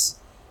this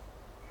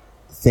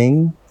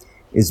thing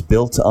is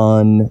built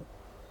on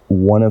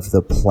one of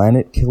the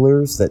planet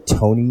killers that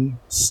Tony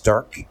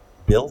Stark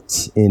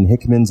built in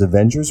Hickman's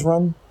Avengers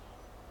run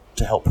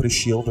to help put a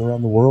shield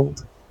around the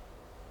world?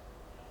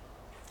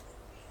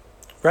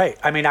 Right.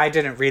 I mean, I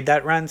didn't read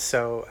that run,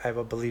 so I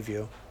will believe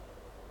you.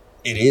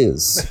 It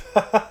is.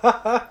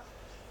 But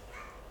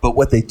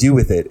what they do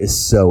with it is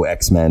so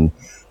X-Men.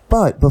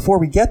 But before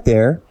we get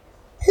there,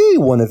 hey,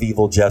 one of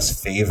Evil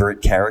Jeff's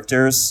favorite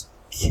characters.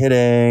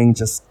 Kidding,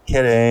 just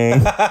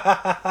kidding.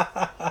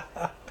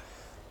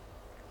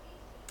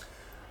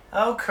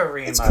 Oh,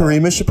 Karima. It's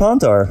Karima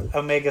Shapandar.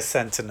 Omega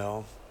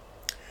Sentinel.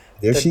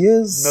 There she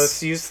is.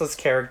 Most useless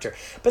character.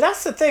 But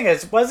that's the thing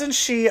wasn't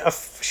she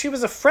she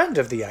was a friend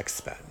of the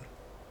X-Men.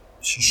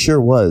 She sure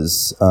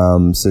was.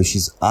 So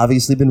she's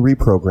obviously been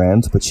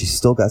reprogrammed, but she's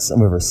still got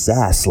some of her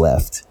sass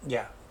left.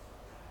 Yeah.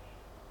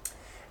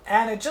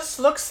 And it just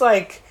looks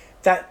like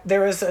that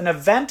there was an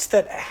event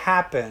that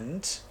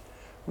happened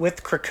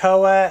with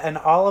Krakoa and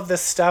all of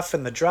this stuff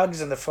and the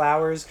drugs and the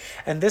flowers,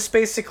 and this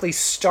basically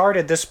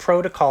started this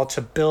protocol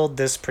to build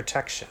this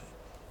protection.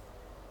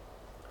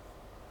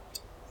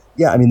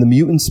 Yeah, I mean, the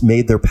mutants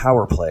made their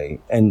power play,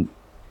 and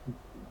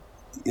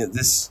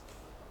this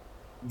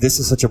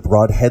is such a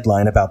broad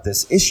headline about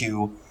this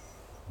issue,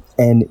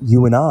 and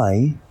you and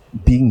I,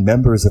 being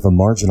members of a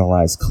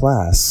marginalized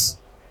class,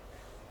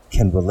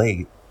 can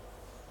relate.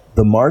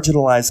 The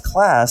marginalized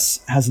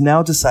class has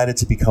now decided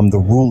to become the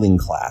ruling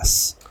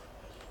class,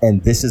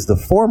 and this is the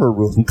former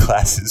ruling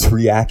class's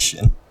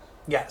reaction.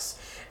 Yes.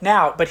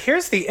 Now, but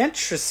here's the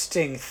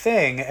interesting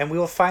thing, and we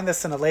will find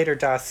this in a later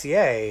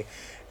dossier.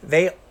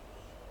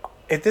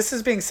 This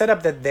is being set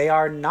up that they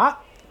are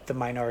not the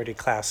minority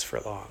class for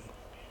long.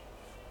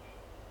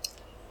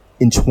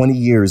 In 20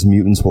 years,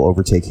 mutants will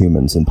overtake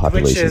humans in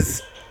population. Which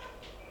is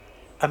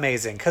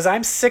amazing, because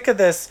I'm sick of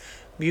this.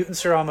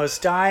 Mutants are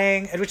almost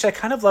dying, and which I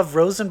kind of love.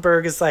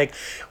 Rosenberg is like,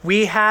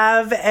 we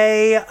have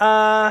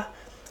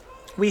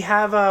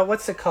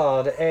what's it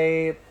called?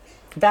 A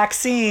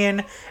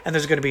vaccine, and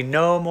there's going to be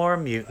no more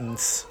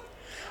mutants.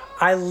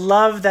 I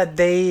love that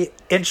they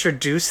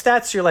introduced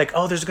that, so you're like,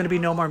 oh, there's going to be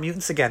no more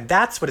mutants again.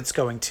 That's what it's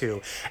going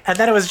to. And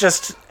then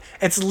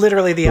it's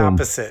literally the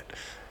opposite.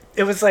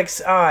 It was like,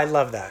 oh, I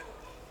love that.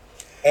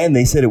 And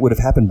they said it would have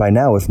happened by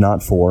now if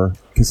not for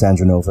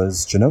Cassandra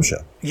Nova's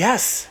Genosha.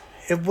 Yes,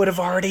 it would have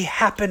already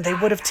happened. They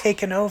would have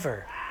taken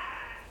over.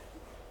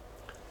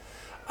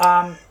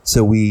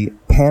 So we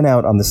pan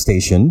out on the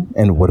station,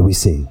 and what do we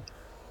see?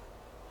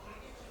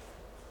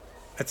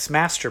 It's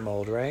Master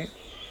Mold, right?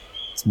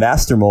 It's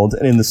Master Mold,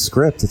 and in the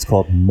script, it's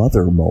called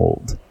Mother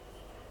Mold.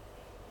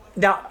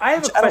 Now, I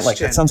have a question. I don't like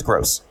that. Sounds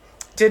gross.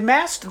 The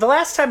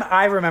last time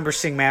I remember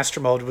seeing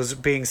Master Mold was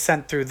being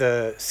sent through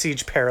the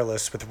Siege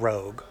Perilous with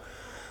Rogue.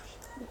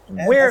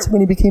 That's when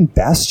he became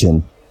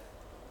Bastion.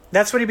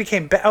 That's when he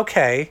became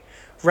okay,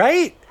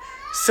 right?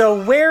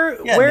 So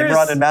where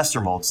Nimrod and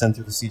Master Mold sent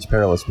through the Siege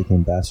Perilous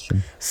became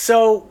Bastion.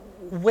 So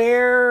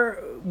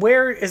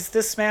where is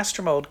this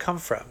Master Mold come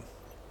from?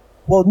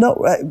 Well, no,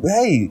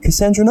 hey,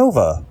 Cassandra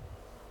Nova.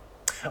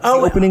 The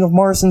opening of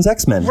Morrison's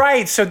X-Men.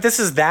 Right. So this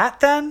is that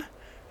then?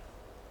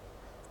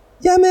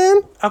 Yeah,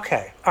 man.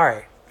 Okay. All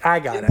right. I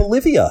got it.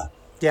 Bolivia.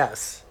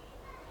 Yes.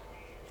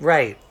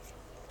 Right.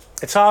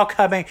 It's all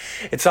coming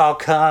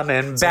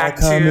back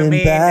to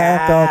me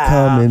now. All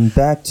coming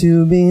back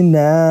to me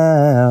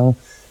now.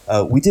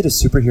 We did a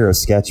superhero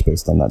sketch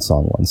based on that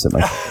song once at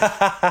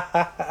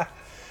my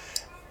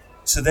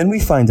So then we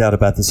find out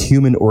about this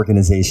human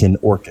organization,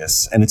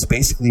 Orcus, and it's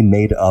basically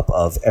made up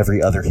of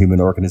every other human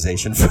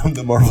organization from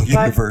the Marvel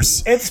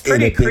Universe. It's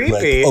pretty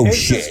creepy.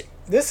 Shit.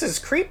 This is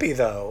creepy,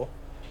 though.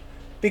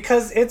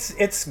 Because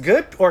it's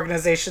good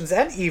organizations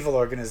and evil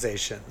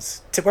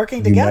organizations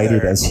working together.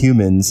 United as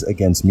humans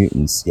against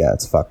mutants. Yeah,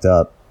 it's fucked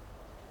up.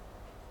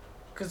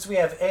 Because we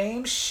have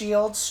AIM,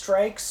 SHIELD,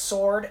 Strike,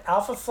 Sword,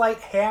 Alpha Flight,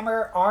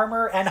 Hammer,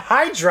 Armor, and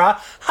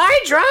Hydra.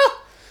 Hydra!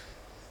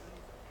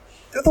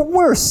 They're the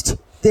worst.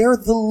 They're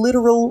the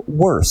literal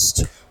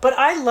worst. But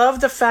I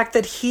love the fact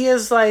that he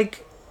is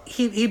like...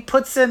 He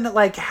puts in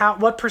like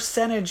what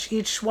percentage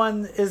each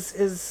one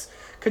is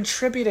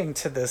contributing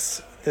to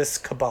this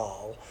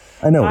cabal.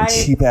 I know,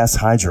 cheap-ass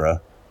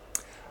Hydra.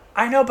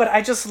 I know, but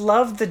I just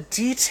love the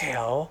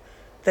detail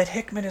that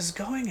Hickman is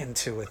going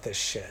into with this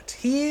shit.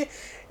 He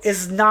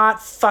is not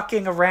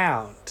fucking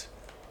around.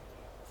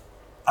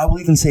 I will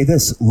even say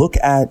this. Look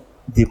at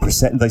the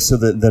percent... so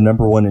the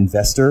number one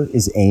investor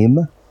is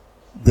AIM.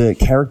 The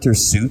character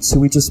suits who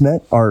we just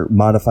met are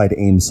modified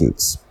AIM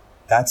suits.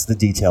 That's the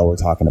detail we're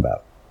talking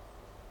about.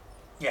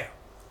 Yeah.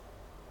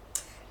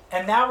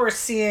 And now we're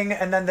seeing...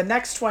 And then the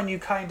next one you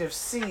kind of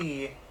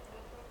see...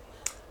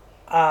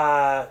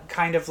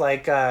 kind of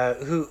like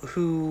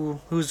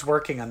who's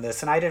working on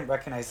this, and I didn't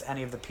recognize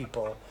any of the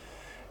people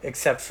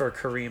except for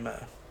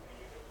Karima.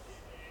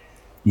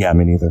 Yeah,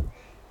 me neither.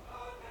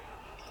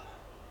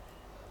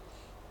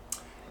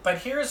 But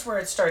here's where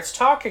it starts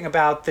talking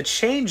about the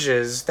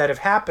changes that have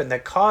happened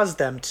that caused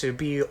them to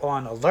be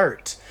on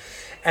alert,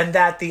 and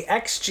that the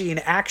X gene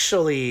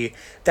actually,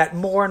 that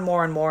more and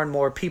more and more and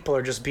more people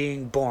are just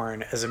being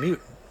born as a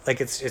mutant.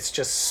 Like it's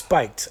just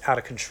spiked out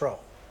of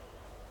control.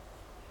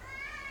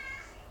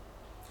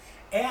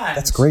 And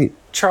that's great.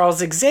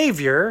 Charles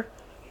Xavier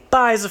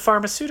buys a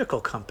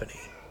pharmaceutical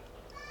company.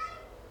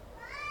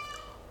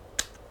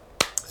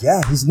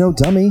 Yeah, he's no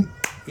dummy.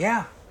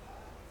 Yeah.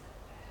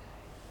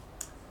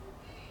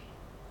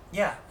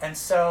 Yeah, and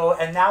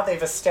now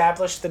they've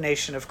established the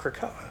nation of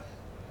Krakoa.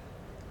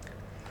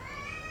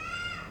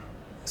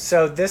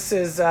 So this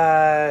is,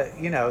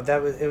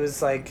 it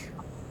was like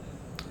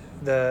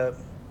the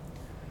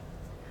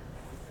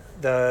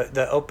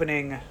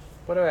opening.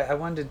 What do I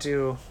wanted to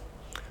do?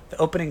 The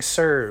opening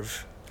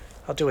serve.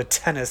 I'll do a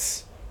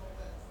tennis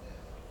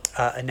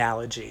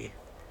analogy.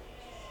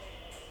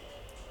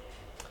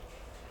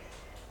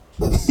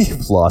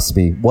 You've lost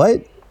me.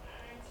 What?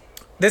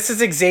 This is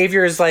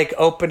Xavier's like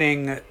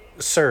opening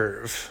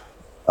serve.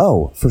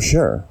 Oh, for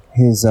sure.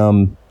 His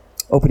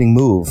opening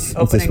move,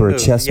 if this were a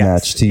chess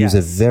match, to use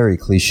a very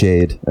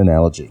cliched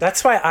analogy.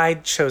 That's why I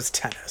chose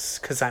tennis,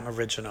 because I'm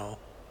original.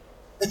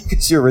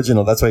 Because you're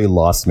original. That's why you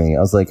lost me. I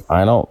was like,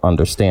 I don't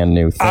understand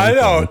new things. I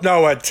don't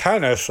know what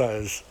tennis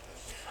is.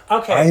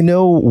 Okay. I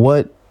know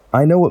what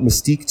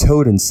Mystique,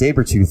 Toad, and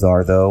Sabretooth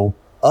are, though.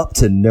 Up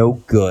to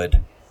no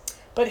good.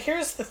 But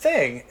here's the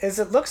thing, is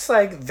it looks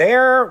like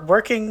they're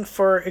working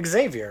for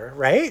Xavier,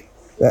 right?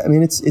 I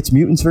mean, it's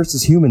mutants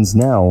versus humans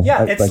now.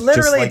 Yeah, it's literally,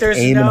 just like there's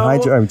AIM no... and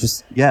Hydra,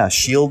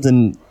 S.H.I.E.L.D.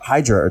 and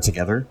Hydra are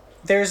together.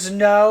 There's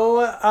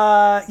no,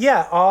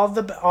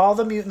 all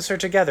the mutants are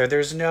together.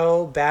 There's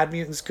no bad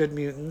mutants, good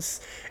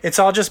mutants. It's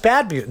all just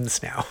bad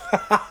mutants now.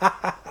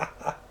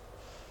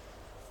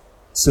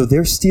 So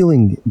they're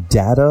stealing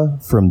data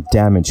from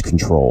damage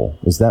control.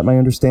 Is that my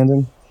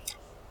understanding?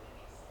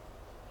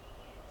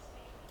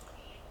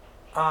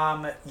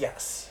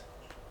 Yes.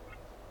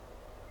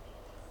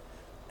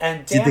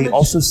 And did they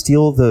also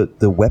steal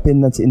the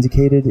weapon that's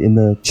indicated in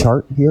the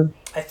chart here?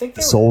 I think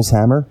the Soul's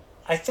Hammer.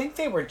 I think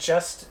they were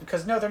just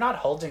because no, they're not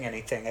holding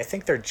anything. I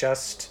think they're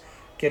just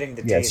getting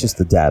the data. Yeah, it's just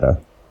the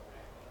data.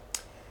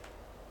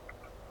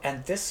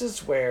 And this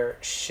is where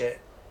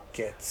shit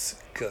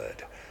gets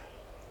good.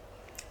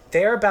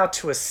 They're about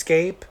to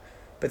escape,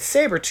 but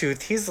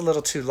Sabretooth, he's a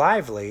little too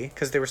lively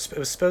because it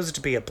was supposed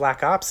to be a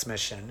Black Ops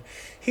mission.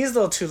 He's a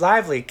little too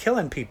lively,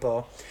 killing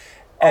people.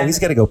 Oh, he's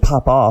got to go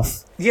pop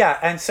off. Yeah,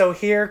 and so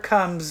here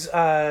comes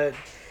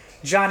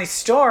Johnny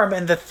Storm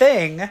and the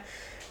Thing,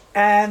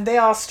 and they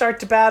all start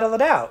to battle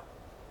it out.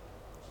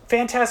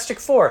 Fantastic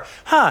Four.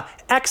 Huh.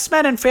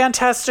 X-Men and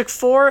Fantastic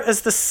Four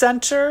as the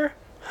center?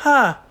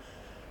 Huh.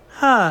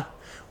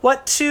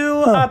 What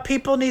two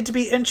people need to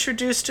be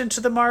introduced into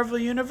the Marvel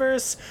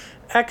Universe?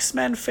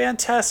 X-Men,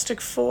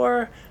 Fantastic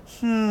Four?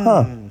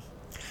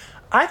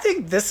 I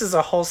think this is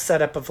a whole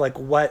setup of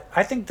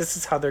I think this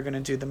is how they're going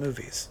to do the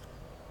movies.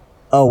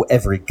 Oh,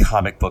 every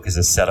comic book is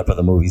a setup of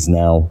the movies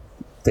now.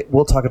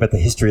 We'll talk about the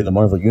history of the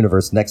Marvel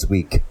Universe next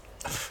week.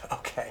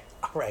 Okay,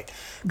 all right.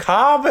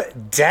 Calm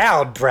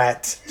down,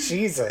 Brett.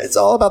 Jesus. It's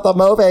all about the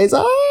movies.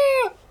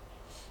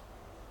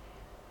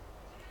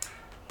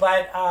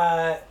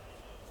 But,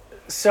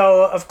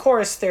 so, of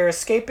course, they're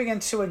escaping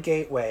into a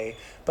gateway,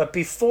 but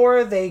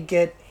before they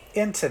get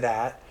into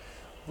that,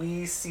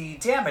 we see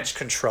damage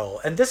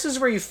control. And this is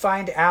where you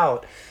find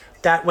out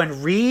that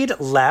when Reed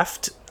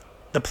left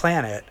the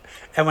planet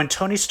and when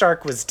Tony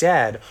Stark was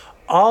dead,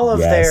 all of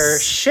their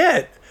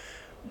shit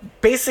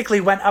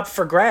basically went up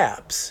for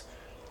grabs.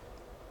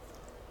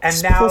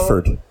 And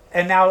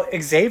now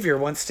Xavier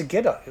wants to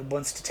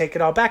take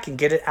it all back and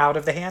get it out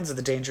of the hands of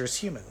the dangerous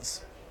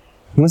humans.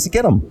 He wants to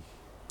get them.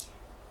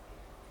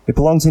 It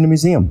belongs in a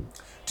museum.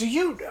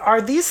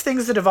 Are these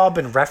things that have all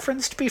been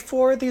referenced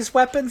before, these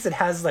weapons? It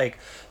has like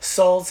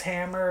Soul's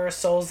Hammer,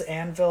 Soul's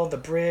Anvil, the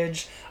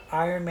Bridge,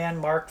 Iron Man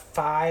Mark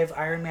V,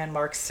 Iron Man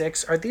Mark VI.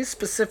 Are these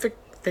specific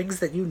things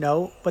that you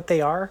know what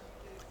they are?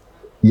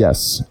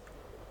 Yes.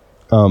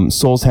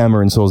 Soul's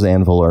Hammer and Soul's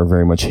Anvil are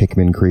very much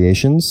Hickman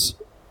creations.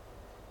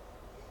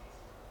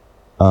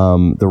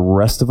 The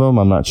rest of them,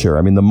 I'm not sure.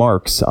 I mean, the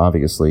marks,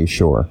 obviously,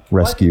 sure.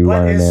 Rescue,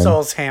 Iron Man. What is Man.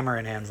 Soul's Hammer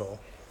and Anvil?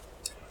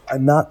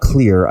 I'm not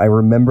clear. I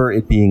remember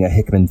it being a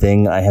Hickman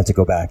thing. I have to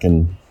go back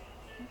and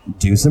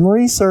do some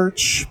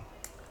research.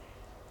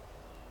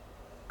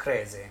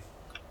 Crazy.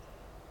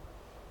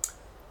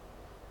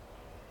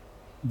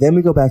 Then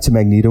we go back to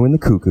Magneto and the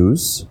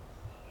Cuckoos.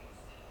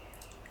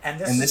 And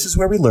this is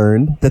where we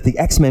learn that the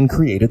X-Men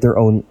created their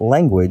own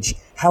language.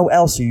 How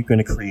else are you going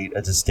to create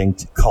a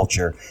distinct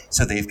culture?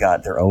 So they've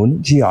got their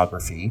own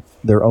geography,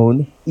 their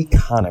own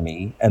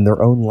economy, and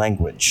their own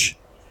language.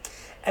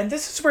 And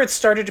this is where it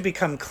started to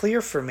become clear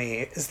for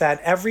me, is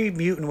that every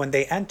mutant, when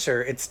they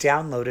enter, it's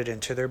downloaded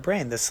into their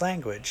brain, this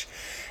language.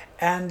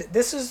 And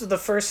this is the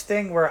first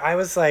thing where I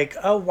was like,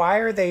 oh,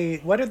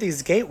 what are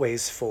these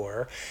gateways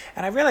for?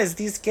 And I realized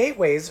these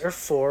gateways are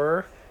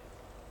for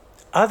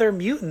other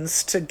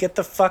mutants to get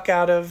the fuck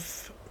out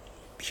of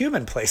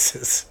human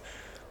places.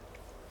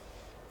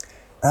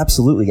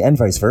 Absolutely, and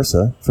vice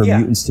versa, for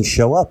mutants to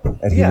show up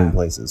at human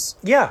places.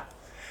 Yeah.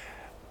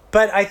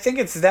 But I think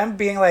it's them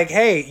being like,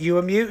 hey, you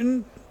a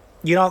mutant?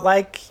 You don't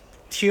like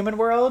human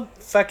world?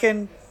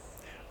 Fucking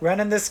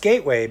running this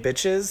gateway,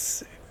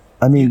 bitches.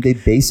 I mean, they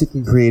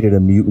basically created a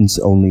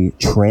mutants-only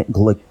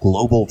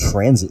global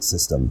transit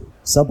system.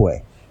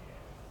 Subway.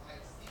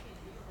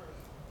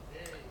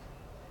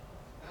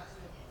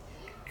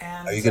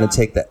 And Are you gonna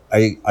take the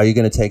Are you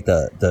gonna take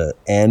the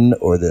N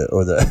or the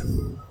or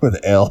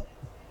the L?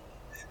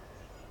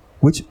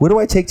 What do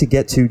I take to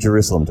get to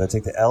Jerusalem? Do I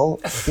take the L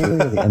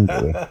gateway or the N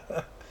gateway?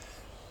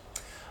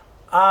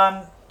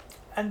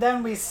 And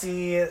then we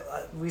see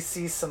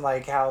some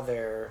like how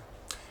their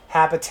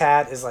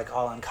habitat is like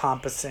all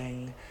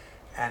encompassing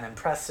and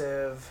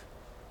impressive.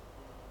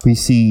 We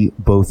see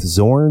both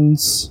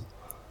Zorns.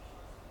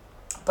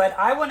 But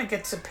I want to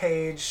get to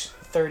page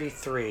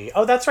 33.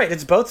 Oh, that's right.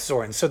 It's both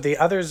Zorns. So the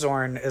other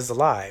Zorn is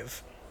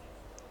alive.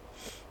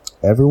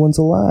 Everyone's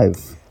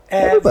alive.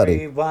 Everybody.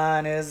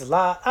 Everyone is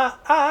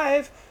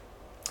alive.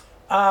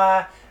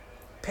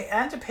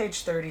 End of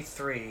page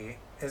 33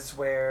 is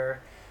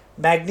where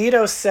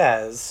Magneto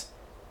says,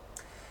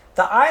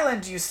 "The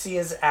island you see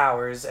is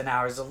ours and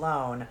ours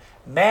alone.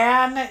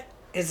 Man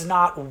is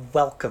not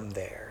welcome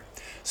there."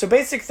 So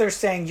basically they're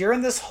saying you're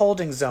in this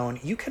holding zone.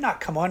 You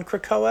cannot come on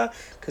Krakoa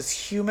because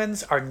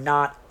humans are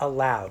not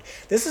allowed.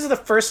 This is the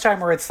first time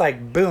where it's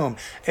like, boom.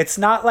 It's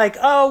not like,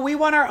 oh, we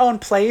want our own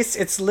place.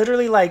 It's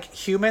literally like,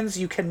 humans,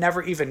 you can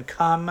never even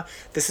come.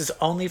 This is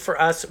only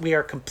for us. We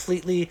are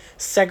completely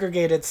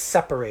segregated,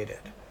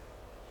 separated.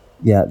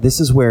 Yeah, this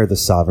is where the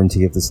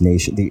sovereignty of this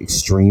nation, the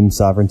extreme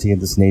sovereignty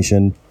of this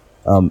nation,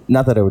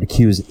 not that I would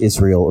accuse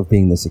Israel of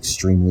being this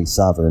extremely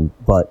sovereign,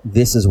 but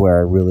this is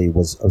where I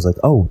was like,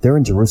 oh, they're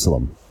in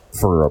Jerusalem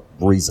for a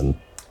reason.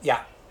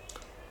 Yeah.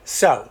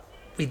 So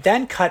we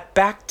then cut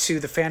back to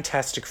the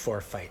Fantastic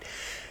Four fight.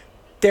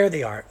 There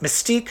they are,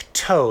 Mystique,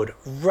 Toad,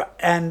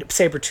 and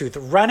Sabretooth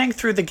running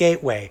through the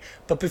gateway.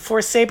 But before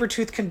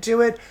Sabretooth can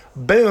do it,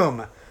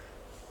 boom.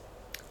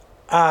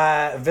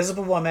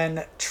 Invisible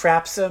Woman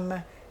traps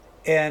him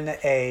in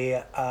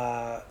a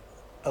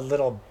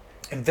little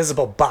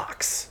invisible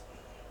box.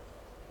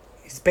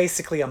 He's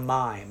basically a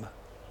mime.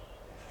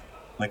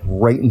 Like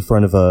right in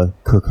front of a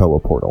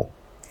Krakoa portal.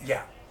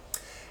 Yeah.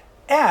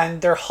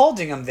 And they're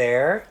holding him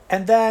there,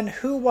 and then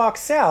who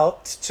walks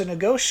out to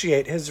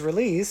negotiate his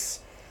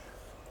release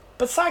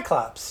but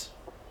Cyclops?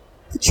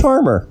 The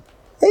Charmer.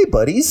 Hey,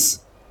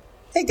 buddies.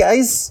 Hey,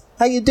 guys.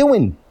 How you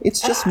doing? It's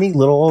just me,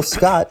 little old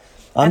Scott.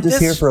 I'm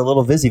just here for a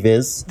little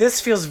viz.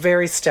 This feels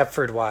very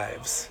Stepford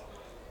Wives.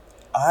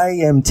 I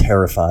am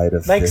terrified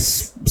of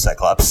this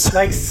Cyclops.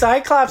 Like,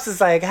 Cyclops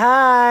is like,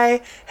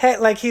 hi. Hey,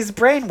 like, he's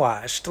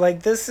brainwashed.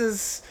 Like, this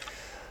is...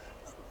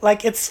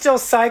 Like, it's still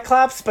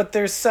Cyclops, but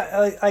there's...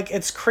 Like,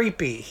 it's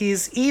creepy.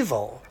 He's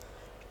evil.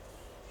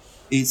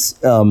 It's,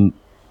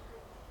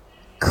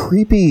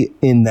 creepy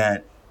in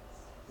that...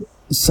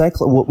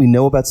 What we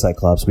know about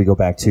Cyclops, we go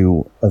back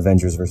to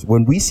Avengers versus...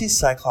 When we see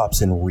Cyclops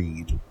and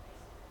Reed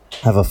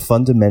have a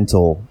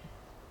fundamental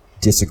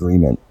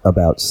disagreement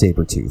about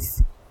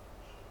Sabretooth...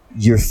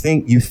 You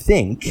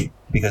think,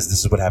 because this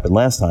is what happened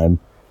last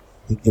time,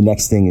 the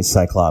next thing is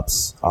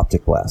Cyclops'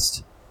 optic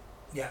blast.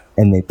 Yeah.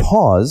 And they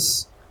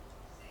pause,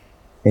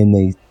 and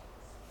they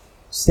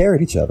stare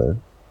at each other,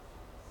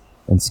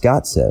 and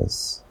Scott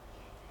says,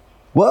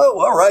 "Whoa,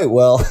 all right,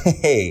 well,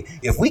 hey,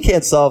 if we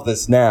can't solve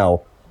this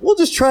now, we'll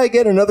just try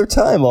again another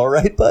time, all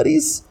right,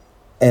 buddies?"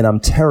 And I'm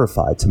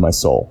terrified to my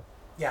soul.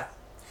 Yeah.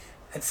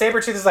 And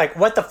Sabretooth is like,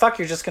 what the fuck,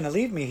 you're just going to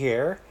leave me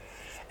here?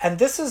 And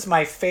this is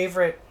my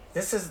favorite...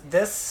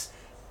 This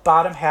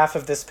bottom half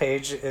of this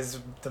page is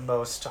the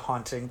most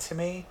haunting to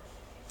me.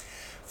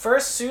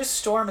 First, Sue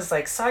Storm is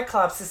like,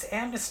 Cyclops, this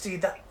amnesty,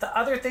 the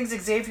other things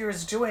Xavier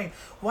is doing,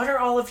 what are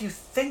all of you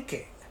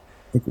thinking?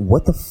 Like,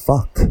 what the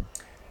fuck?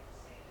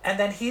 And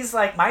then he's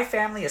like, my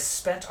family has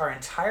spent our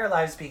entire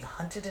lives being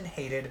hunted and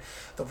hated.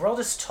 The world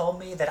has told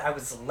me that I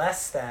was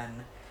less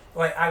than...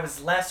 Well, I was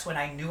less when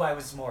I knew I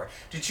was more.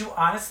 Did you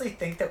honestly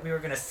think that we were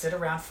going to sit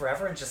around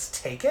forever and just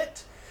take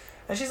it?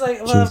 And she's like,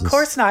 well, Jesus. Of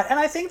course not. And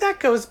I think that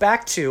goes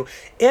back to,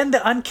 in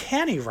the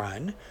Uncanny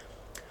Run,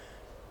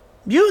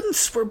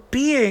 mutants were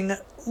being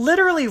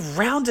literally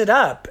rounded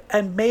up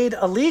and made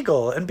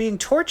illegal and being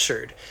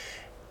tortured.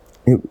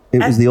 It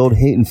was the old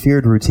hate and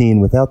feared routine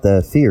without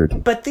the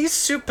feared. But the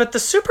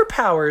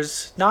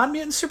superpowers,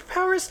 non-mutant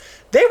superpowers,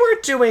 they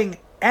weren't doing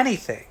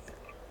anything.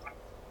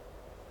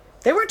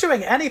 They weren't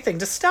doing anything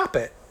to stop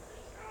it.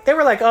 They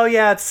were like, oh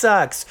yeah, it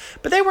sucks.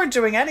 But they weren't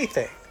doing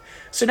anything.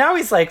 So now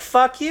he's like,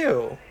 fuck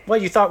you.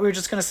 What, you thought we were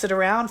just going to sit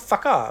around?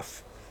 Fuck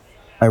off.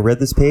 I read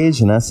this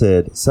page and I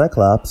said,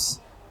 Cyclops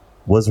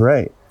was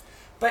right.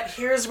 But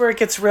here's where it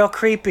gets real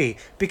creepy.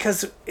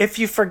 Because if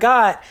you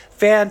forgot,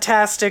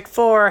 Fantastic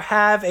Four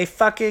have a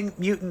fucking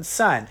mutant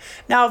son.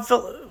 Now,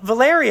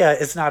 Valeria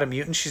is not a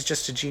mutant. She's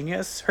just a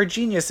genius. Her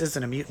genius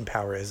isn't a mutant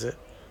power, is it?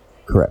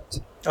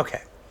 Correct.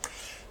 Okay.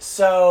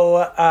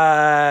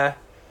 So,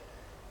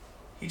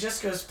 he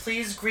just goes,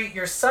 please greet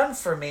your son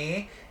for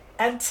me.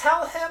 And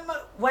tell him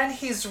when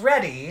he's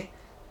ready,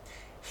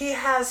 he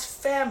has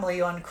family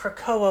on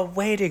Krakoa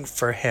waiting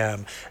for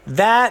him.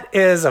 That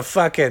is a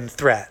fucking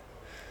threat.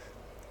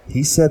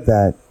 He said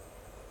that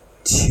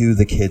to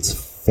the kid's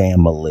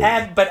family.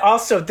 But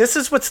also, this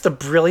is what's the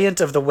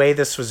brilliant of the way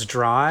this was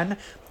drawn.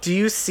 Do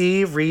you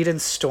see Reed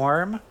and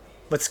Storm?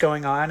 What's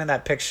going on in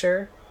that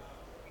picture?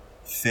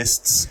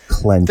 Fists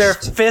clenched. Their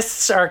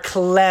fists are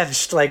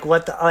clenched. Like,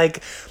 what the,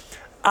 like,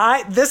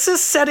 this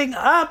is setting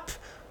up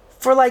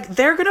for, like,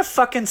 they're gonna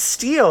fucking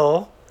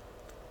steal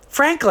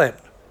Franklin.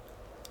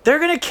 They're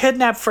gonna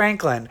kidnap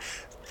Franklin.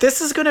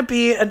 This is gonna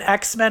be an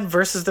X-Men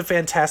versus the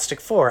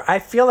Fantastic Four. I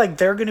feel like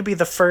they're gonna be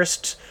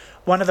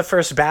one of the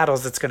first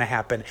battles that's gonna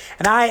happen.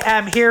 And I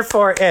am here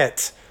for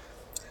it.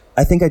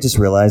 I think I just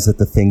realized that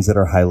the things that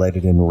are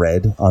highlighted in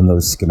red on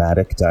those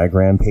schematic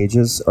diagram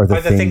pages are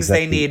the things that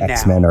they need the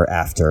X-Men now. are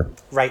after.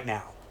 Right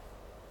now.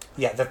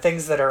 Yeah, the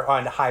things that are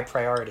on high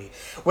priority.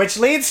 Which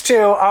leads to,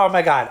 oh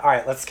my god, all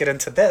right, let's get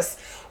into this.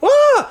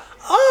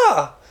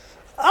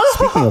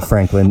 Speaking of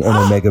Franklin and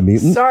Omega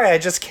Mutant, Sorry, I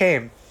just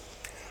came.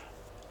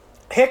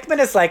 Hickman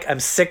is like, I'm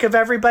sick of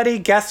everybody.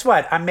 Guess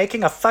what? I'm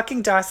making a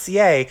fucking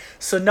dossier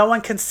so no one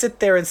can sit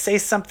there and say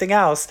something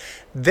else.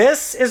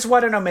 This is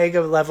what an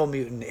Omega level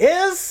mutant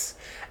is,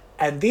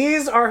 and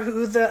these are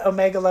who the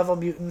Omega level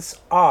mutants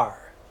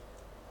are.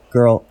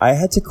 girl, I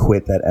had to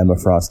quit that Emma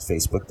Frost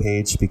Facebook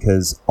page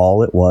because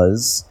all it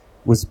was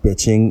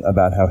bitching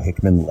about how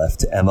Hickman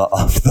left Emma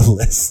off the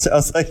list. I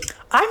was like,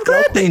 I'm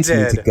glad they Queens need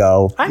did. to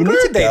go. I'm You need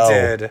glad to they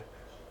go. did.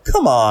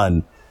 Come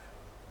on.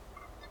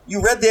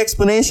 You read the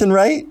explanation,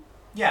 right?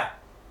 Yeah.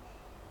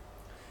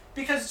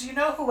 Because do you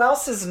know who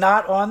else is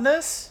not on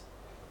this?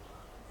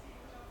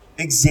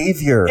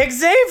 Xavier.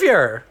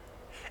 Xavier!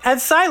 And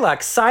Psylocke.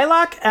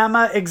 Psylocke,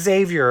 Emma,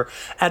 Xavier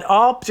at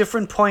all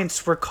different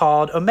points were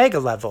called Omega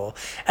level.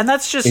 And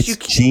that's just... It's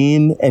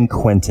Jean and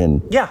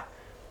Quentin. Yeah.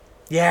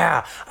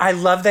 Yeah. I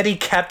love that he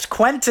kept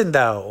Quentin,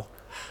 though.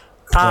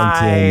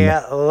 Quentin.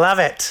 I love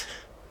it.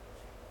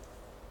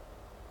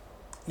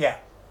 Yeah.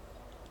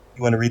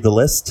 You want to read the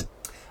list?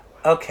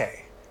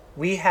 Okay.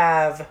 We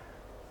have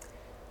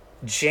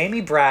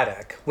Jamie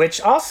Braddock, which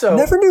also...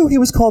 Never knew he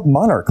was called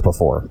Monarch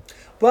before.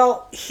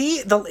 Well,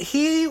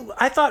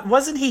 I thought,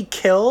 wasn't he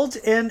killed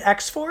in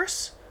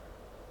X-Force?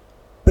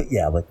 But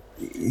yeah, like,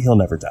 he'll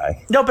never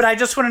die. No, but I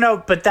just want to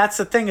know, but that's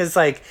the thing is,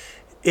 like,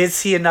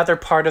 is he another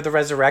part of the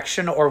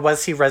resurrection, or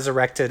was he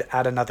resurrected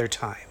at another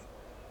time?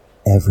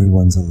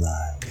 Everyone's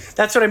alive.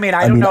 That's what I mean.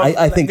 I don't know.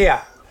 I think...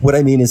 Yeah. What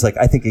I mean is, like,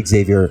 I think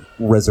Xavier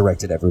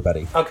resurrected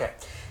everybody. Okay.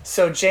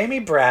 So, Jamie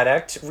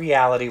Braddock,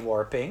 reality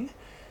warping.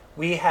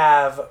 We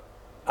have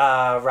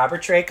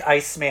Robert Drake,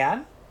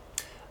 Iceman.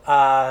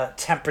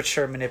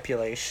 Temperature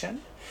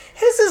manipulation.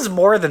 His is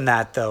more than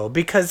that, though,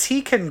 because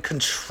he can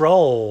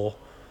control...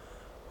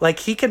 Like,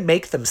 he can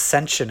make them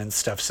sentient and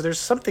stuff. So there's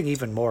something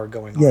even more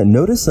going on. Yeah,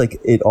 notice, like,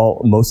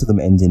 most of them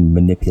end in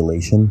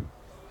manipulation.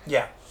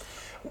 Yeah.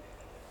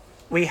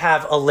 We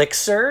have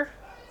Elixir,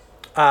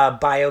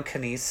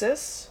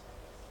 biokinesis.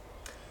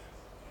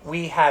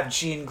 We have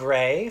Jean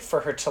Grey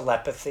for her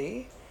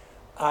telepathy.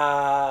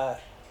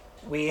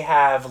 We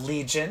have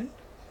Legion,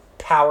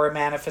 power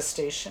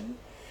manifestation.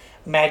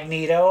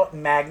 Magneto,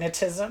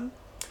 magnetism.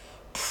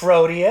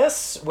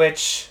 Proteus,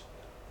 which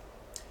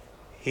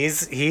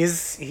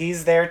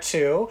he's there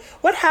too.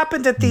 What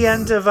happened at the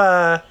end of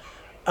that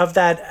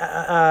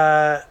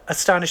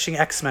astonishing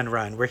X-Men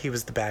run where he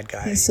was the bad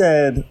guy? He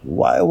said,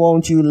 "Why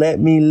won't you let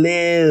me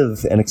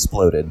live?" and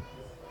exploded.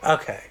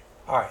 Okay.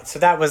 All right. So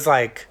that was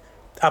like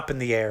up in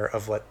the air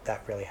of what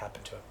that really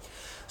happened to him.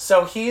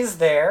 So he's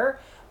there.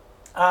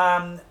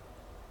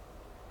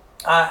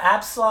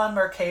 Absalom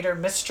Mercator,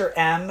 Mr.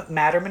 M,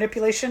 matter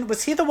manipulation.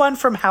 Was he the one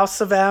from House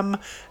of M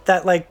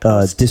that like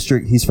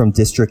He's from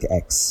District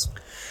X.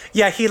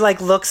 Yeah, he like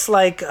looks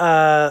like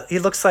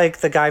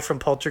the guy from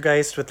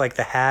Poltergeist with like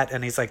the hat,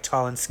 and he's like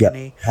tall and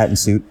skinny. Yep. Hat and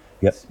suit.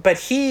 Yep. But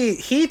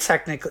he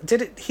technically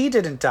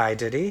didn't die,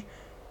 did he?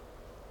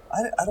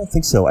 I don't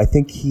think so. I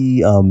think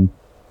he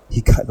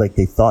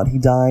they thought he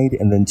died,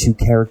 and then two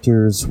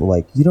characters were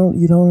like, you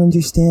don't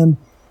understand.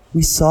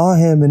 We saw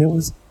him, and it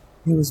was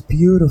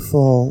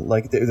beautiful.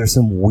 Like there's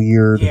some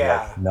weird.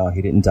 Yeah. Like, no,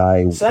 he didn't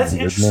die. So that's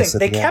interesting.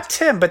 They kept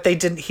him, but they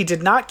didn't. He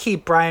did not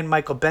keep Brian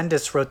Michael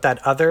Bendis. Wrote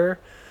that other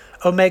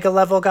Omega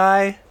level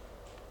guy.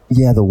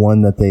 Yeah, the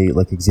one that they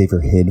like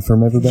Xavier hid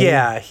from everybody.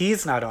 Yeah,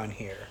 he's not on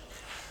here.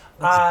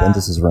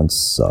 Bendis's run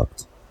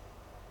sucked.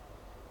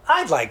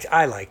 I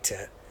liked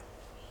it.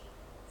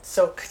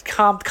 So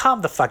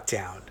calm the fuck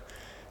down.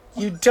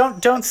 You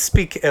don't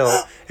speak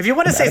ill. If you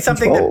want to say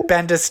something that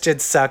Bendis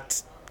did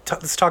sucked,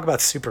 let's talk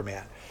about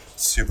Superman.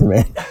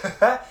 Superman.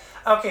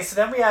 Okay, so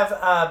then we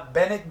have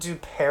Bennett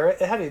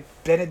Duparis.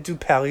 Bennett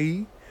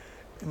Duparis.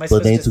 Am I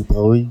Bennett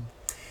Duparis.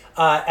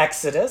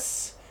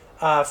 Exodus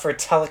for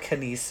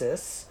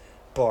telekinesis.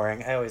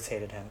 Boring. I always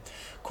hated him.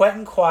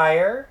 Quentin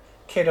Quire,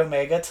 Kid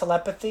Omega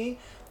telepathy.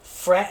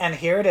 And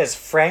here it is,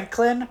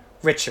 Franklin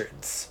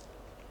Richards.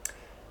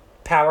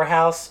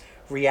 Powerhouse,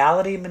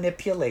 reality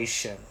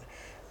manipulation.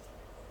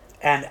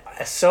 And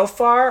so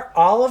far,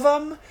 all of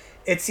them,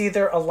 it's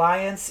either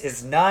Alliance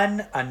is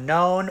none,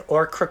 unknown,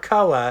 or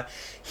Krakoa.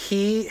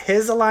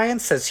 His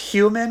Alliance says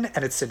human,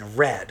 and it's in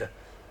red.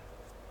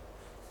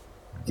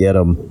 Get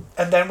him.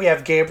 And then we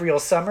have Gabriel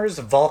Summers,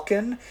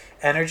 Vulcan,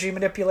 energy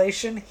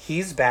manipulation.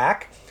 He's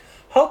back.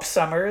 Hope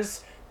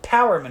Summers,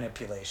 power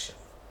manipulation.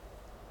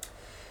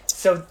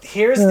 So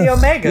here's the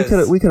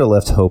Omegas. We could have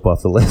left Hope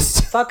off the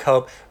list. Fuck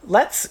Hope.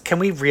 Can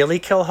we really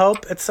kill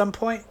Hope at some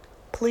point?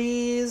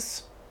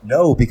 Please?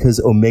 No, because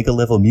Omega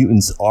level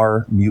mutants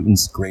are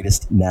mutants'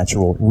 greatest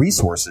natural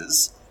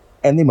resources,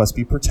 and they must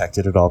be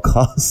protected at all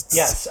costs.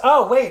 Yes.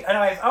 Oh wait.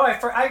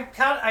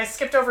 I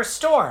skipped over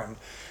Storm.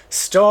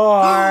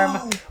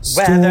 Storm.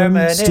 Weather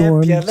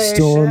manipulation.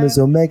 Storm is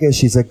Omega.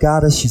 She's a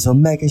goddess. She's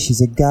Omega. She's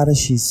a goddess.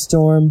 She's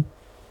Storm.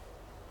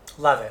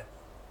 Love it.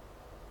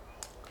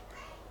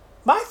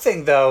 My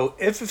thing, though,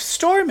 if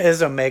Storm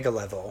is Omega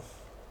level,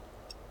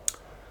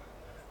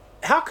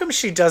 how come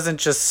she doesn't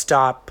just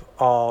stop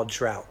all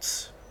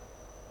droughts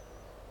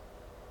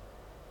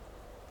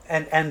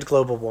and end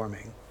global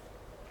warming?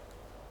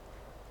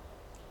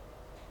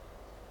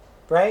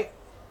 Right?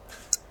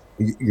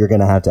 You're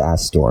going to have to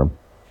ask Storm.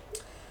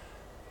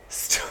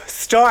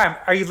 Storm,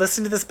 are you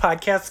listening to this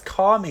podcast?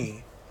 Call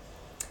me.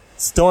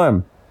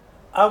 Storm.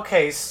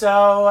 Okay,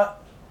 so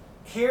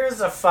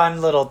here's a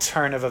fun little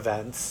turn of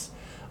events.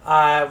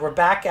 We're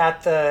back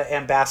at the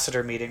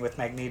ambassador meeting with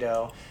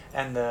Magneto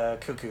and the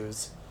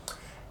Cuckoos.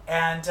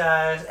 And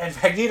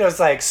Magneto's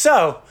like,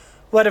 so,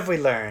 what have we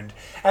learned?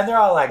 And they're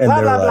all like,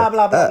 blah, blah, blah,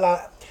 blah, blah,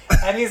 blah.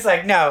 And he's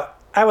like, no,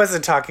 I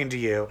wasn't talking to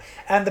you.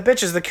 And the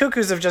bitches, the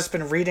Cuckoos, have just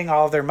been reading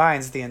all their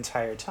minds the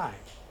entire time.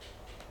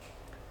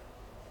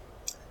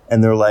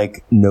 And they're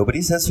like,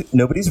 nobody's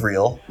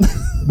real.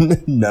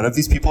 None of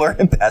these people are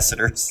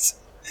ambassadors.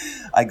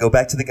 I go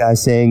back to the guy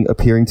saying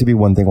appearing to be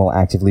one thing while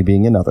actively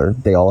being another.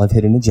 They all have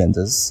hidden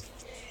agendas.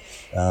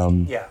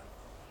 Yeah.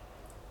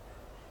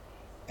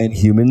 And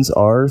humans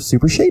are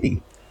super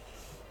shady.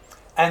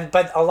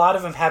 But a lot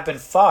of them have been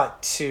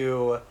fought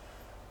to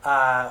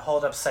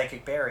hold up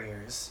psychic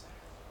barriers.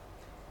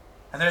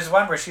 And there's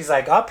one where she's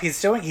like,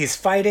 he's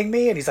fighting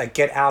me, and he's like,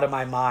 get out of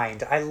my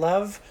mind. I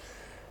love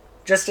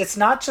it's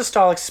not just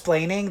all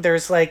explaining.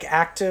 There's like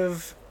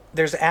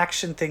there's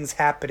action things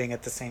happening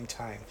at the same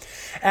time.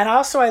 And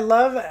also I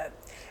love,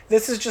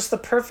 this is just the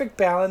perfect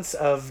balance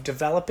of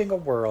developing a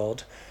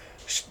world,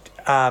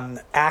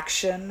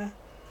 action,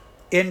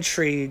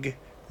 intrigue,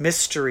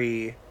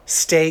 mystery,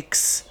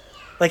 stakes.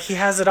 Like, he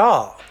has it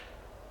all.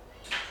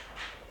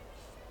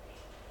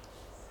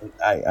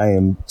 I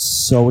am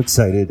so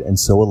excited and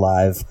so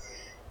alive.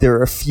 There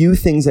are a few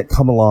things that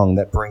come along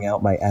that bring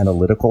out my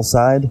analytical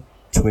side.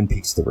 Twin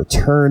Peaks The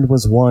Return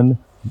was one.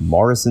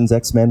 Morrison's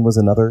X-Men was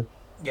another.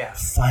 Yeah.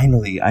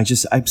 Finally,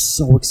 I'm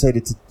so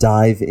excited to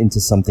dive into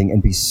something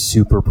and be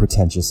super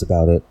pretentious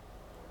about it.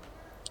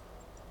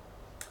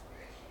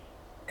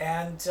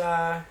 And,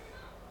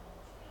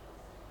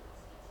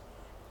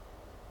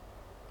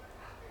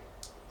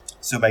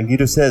 so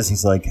Magneto says,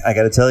 he's like, I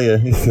gotta tell you,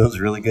 it feels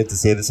really good to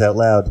say this out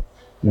loud.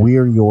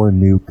 We're your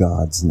new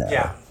gods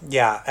now.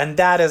 Yeah. And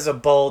that is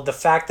the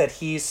fact that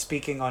he's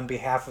speaking on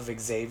behalf of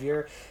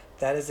Xavier,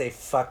 that is a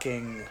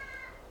fucking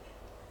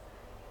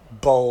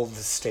bold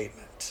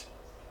statement.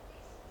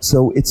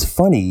 So it's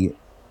funny.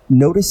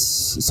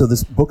 So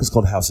this book is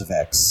called House of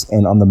X,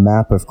 and on the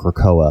map of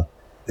Krakoa,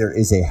 there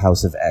is a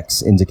House of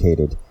X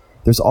indicated.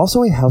 There's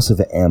also a House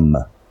of M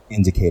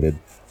indicated.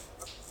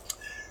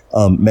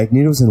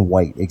 Magneto's in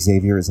white.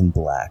 Xavier is in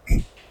black.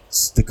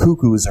 The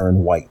Cuckoos are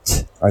in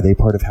white. Are they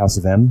part of House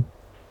of M?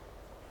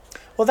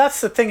 Well, that's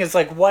the thing, is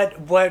like what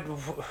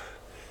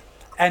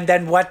and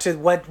then what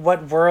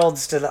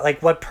worlds do that,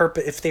 like, what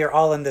purpose, if they are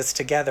all in this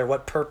together,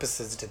 what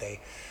purposes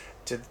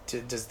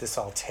does this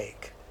all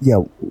take?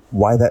 Yeah,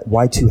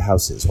 why two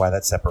houses? Why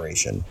that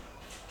separation?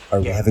 Are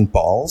we having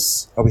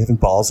balls? Are we having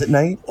balls at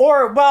night?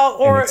 Or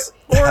is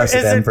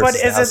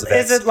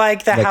it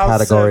like the house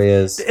category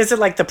is it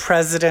like the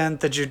president,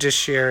 the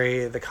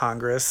judiciary, the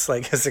Congress?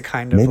 Like, is it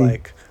kind of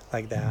maybe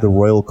like that? The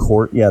royal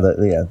court,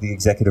 the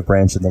executive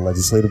branch and the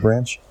legislative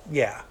branch.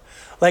 Yeah.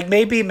 Like,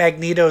 maybe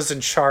Magneto's in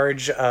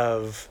charge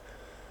of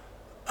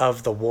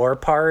the war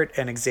part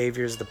and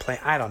Xavier's the plan.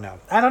 I don't know.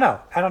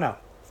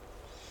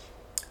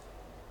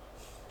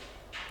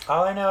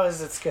 All I know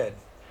is it's good.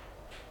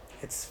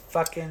 It's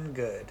fucking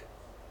good.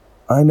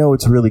 I know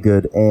it's really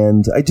good,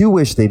 and I do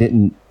wish they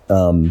didn't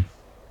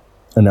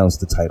announce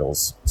the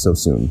titles so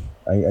soon.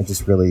 I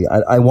just really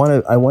I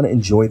want to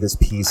enjoy this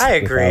piece. I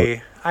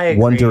agree.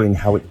 Wondering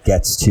how it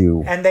gets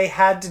to. And they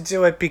had to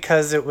do it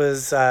because it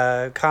was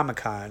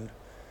Comic-Con.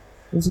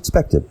 It was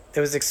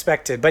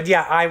expected. But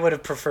yeah, I would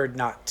have preferred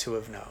not to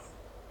have known.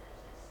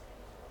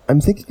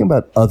 I'm thinking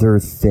about other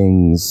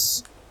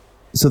things.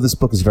 So this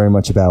book is very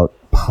much about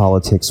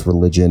politics,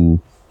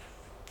 religion,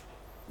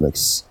 like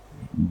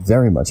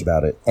very much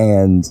about it.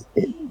 And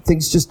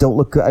things just don't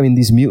look good. I mean,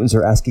 these mutants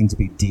are asking to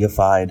be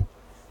deified.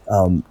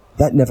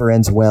 That never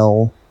ends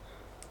well.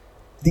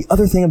 The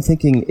other thing I'm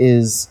thinking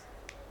is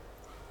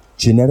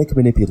genetic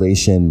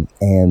manipulation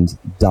and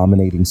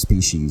dominating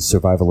species,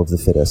 survival of the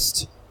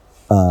fittest,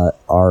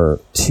 are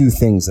two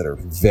things that are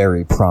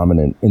very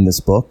prominent in this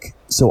book.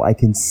 So I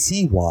can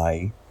see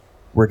why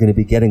we're going to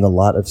be getting a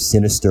lot of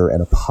Sinister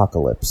and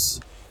Apocalypse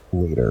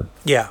later.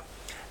 Yeah.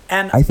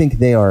 And I think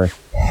they are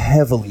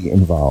heavily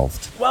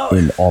involved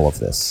in all of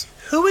this.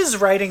 Who is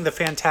writing the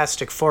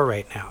Fantastic Four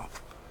right now?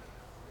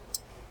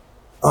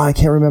 Oh, I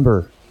can't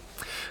remember.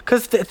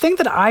 Because the thing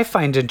that I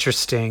find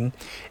interesting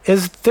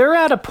is they're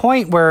at a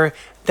point where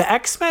the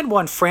X-Men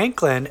want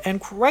Franklin, and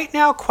right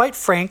now, quite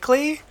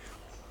frankly,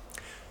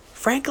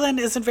 Franklin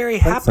isn't very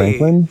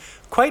happy.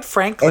 Quite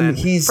Franklin. And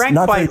he's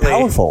not very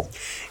powerful.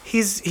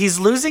 He's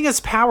losing his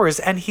powers,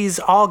 and he's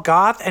all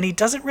goth, and he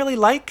doesn't really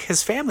like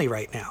his family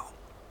right now.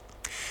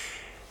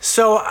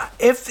 So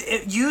if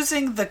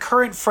using the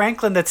current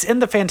Franklin that's in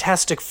the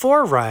Fantastic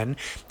Four run,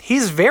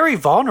 he's very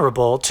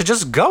vulnerable to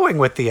just going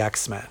with the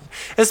X-Men,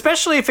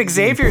 especially if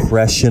Xavier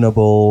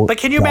impressionable. But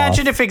can you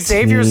imagine if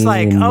Xavier's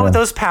like, "Oh,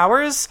 those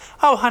powers?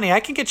 Oh, honey,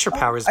 I can get your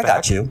powers back. I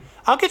got you.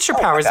 I'll get your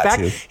powers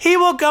back." He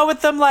will go with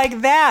them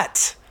like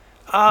that.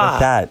 Like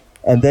that.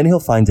 And then he'll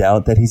find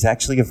out that he's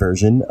actually a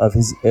version of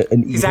his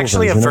he's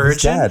actually a virgin of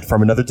his dad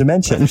from another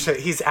dimension.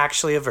 He's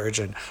actually a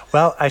virgin.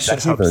 Well, I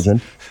should hope. A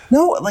virgin.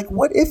 No, like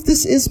what if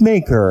this is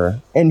Maker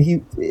and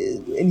he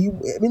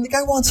I mean the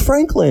guy wants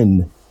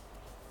Franklin.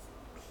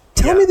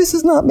 Tell me this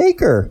is not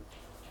Maker.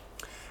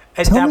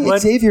 And Tell me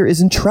Xavier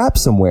isn't trapped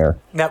somewhere.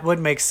 That would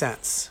make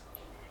sense.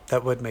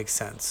 That would make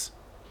sense.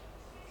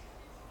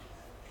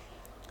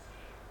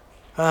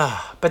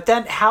 But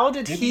then how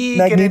did he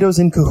Magneto's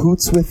in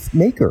cahoots with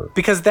Maker?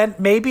 Because then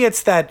maybe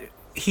it's that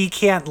he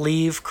can't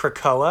leave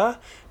Krakoa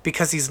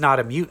because he's not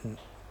a mutant.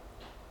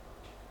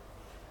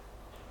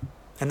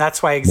 And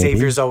that's why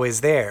Xavier's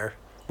always there.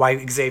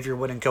 Why Xavier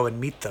wouldn't go and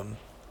meet them.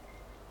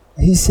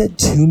 He said,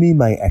 "To me,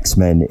 my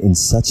X-Men," in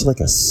such like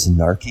a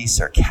snarky,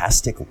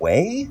 sarcastic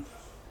way.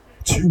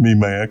 To me,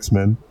 my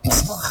X-Men.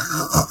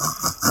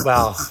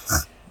 Well,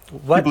 what?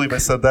 Can you believe I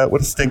said that?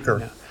 What a stinker.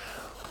 No.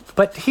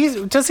 But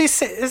does he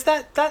say, is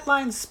that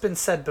line's been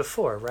said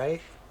before,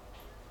 right?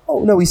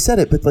 Oh, no, he said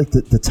it, but like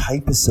the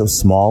type is so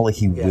small, like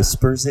he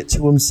whispers it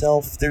to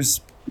himself.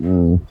 There's,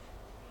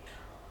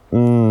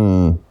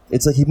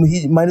 It's like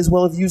he might as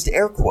well have used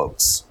air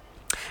quotes.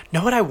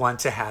 Know what I want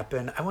to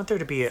happen? I want there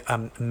to be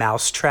a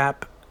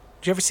Mousetrap.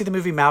 Did you ever see the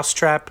movie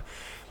Mousetrap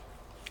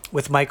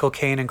with Michael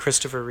Caine and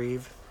Christopher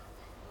Reeve?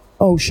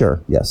 Oh,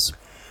 sure, yes.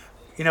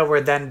 You know,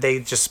 where then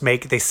they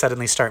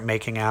suddenly start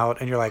making out,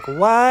 and you're like,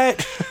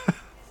 what?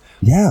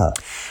 Yeah.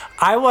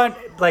 I want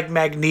like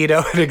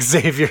Magneto and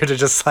Xavier to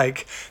just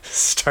like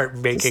start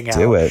making out.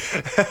 Do it.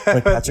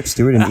 Like Patrick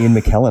Stewart and Ian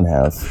McKellen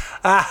have.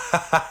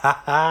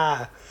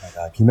 Oh my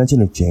God. Can you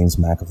imagine if James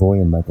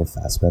McAvoy and Michael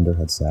Fassbender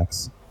had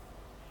sex?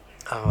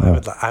 Oh,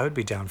 I would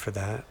be down for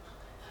that.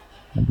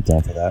 I'd be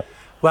down for that.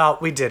 Well,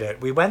 we did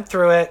it. We went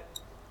through it,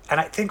 and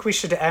I think we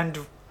should end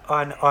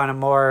on a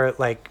more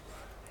like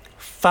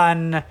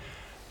fun,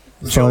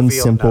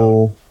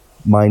 simple, note.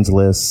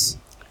 mindless.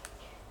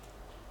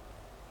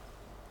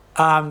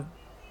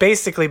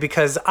 Basically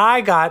because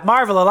I got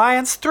Marvel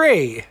Alliance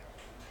 3.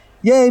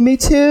 Yay, me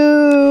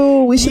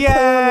too. We should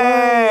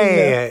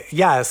play online.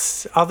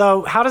 Yes.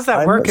 Although, how does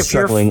that work if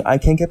struggling. You're... I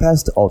can't get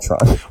past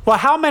Ultron. Well,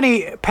 how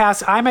many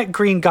past... I'm at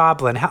Green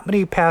Goblin. How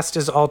many past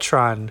is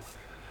Ultron?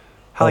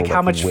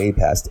 How much... Way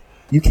past.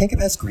 You can't get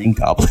past Green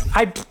Goblin.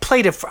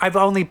 I've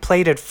only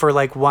played it for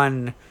like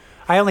one...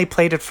 I only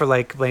played it for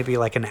like maybe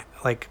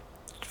like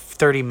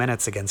 30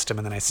 minutes against him,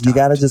 and then I stopped. You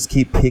gotta just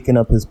keep picking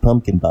up his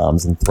pumpkin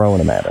bombs and throwing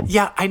them at him.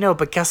 Yeah, I know,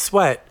 but guess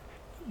what?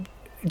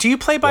 Do you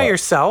play by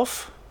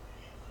yourself?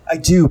 I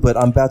do, but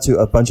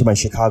a bunch of my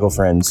Chicago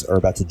friends are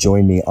about to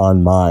join me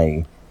on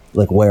my,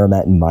 like where I'm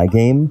at in my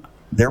game.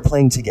 They're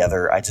playing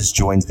together. I just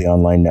joined the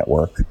online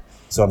network.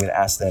 So I'm going to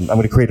ask them, I'm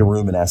going to create a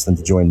room and ask them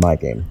to join my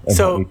game and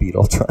help me beat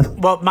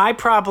Ultron. Well, my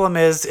problem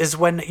is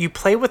when you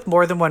play with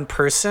more than one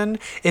person,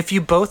 if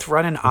you both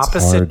run in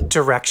opposite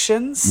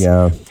directions,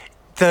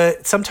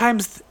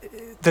 sometimes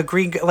the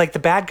green, like the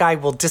bad guy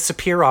will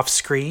disappear off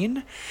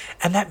screen,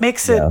 and that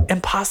makes it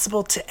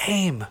impossible to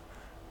aim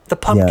the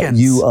pumpkins.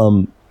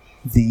 Yeah,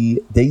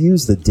 they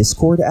use the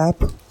Discord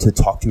app to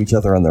talk to each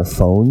other on their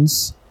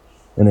phones,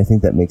 and I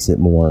think that makes it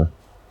more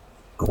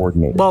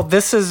coordinated. Well,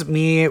 this is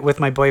me with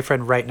my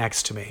boyfriend right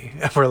next to me.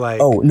 We're like,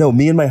 oh no,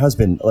 me and my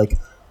husband, I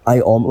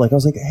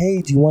was like,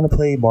 hey, do you want to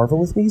play Marvel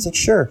with me? He's like,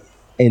 sure.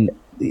 And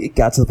it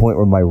got to the point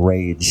where my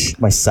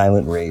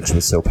silent rage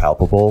was so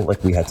palpable,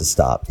 like we had to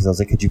stop because I was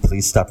like, could you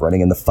please stop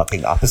running in the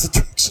fucking opposite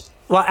direction?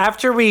 Well,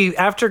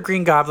 after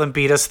Green Goblin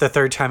beat us the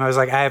third time, I was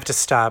like, I have to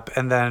stop.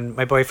 And then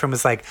my boyfriend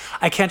was like,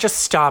 I can't just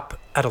stop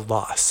at a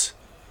loss.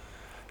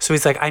 So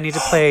he's like, I need to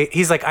play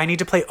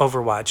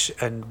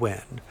Overwatch and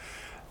win.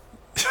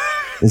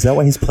 Is that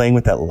why he's playing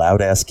with that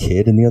loud ass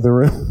kid in the other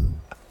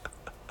room?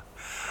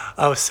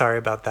 Oh, sorry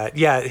about that.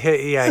 Yeah,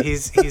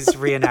 he's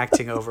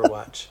reenacting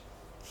Overwatch.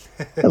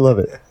 I love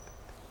it.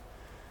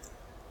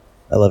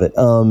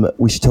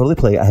 We should totally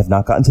play. I have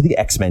not gotten to the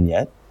X-Men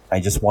yet. I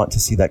just want to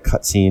see that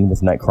cutscene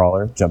with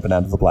Nightcrawler jumping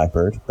out of the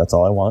Blackbird. That's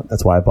all I want.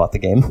 That's why I bought the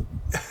game.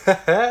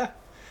 And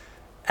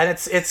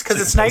it's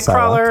because it's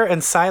Nightcrawler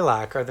and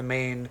Psylocke are the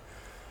main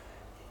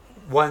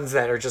ones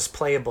that are just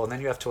playable, and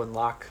then you have to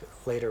unlock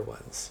later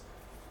ones.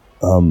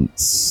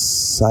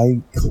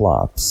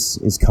 Cyclops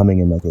is coming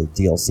in like a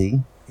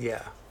DLC.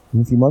 Yeah.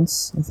 In a few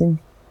months, I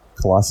think.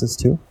 Colossus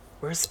too.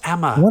 Where's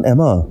Emma? I want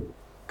Emma.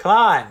 Come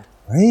on.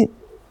 Right?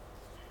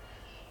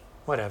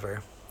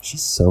 Whatever.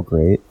 She's so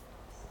great.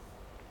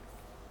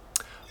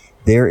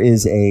 There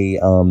is a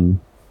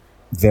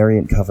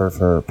variant cover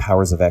for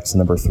Powers of X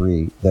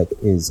 #3 that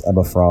is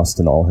Emma Frost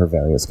in all her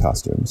various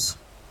costumes.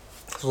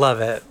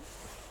 Love it.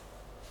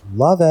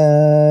 Love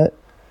it.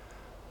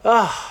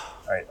 Oh,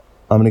 All right,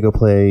 I'm going to go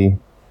play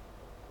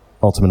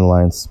Ultimate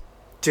Alliance.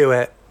 do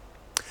it.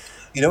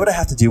 You know what I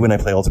have to do when I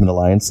play Ultimate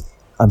Alliance?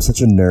 I'm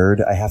such a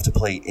nerd. I have to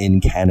play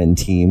in canon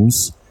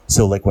teams.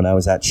 So, like when I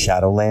was at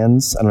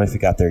Shadowlands, I don't know if you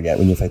got there yet.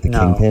 When you fight the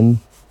Kingpin,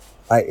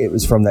 it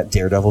was from that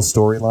Daredevil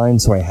storyline.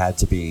 So I had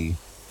to be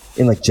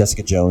in like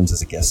Jessica Jones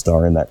as a guest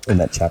star in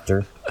that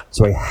chapter.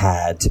 So I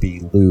had to be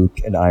Luke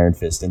and Iron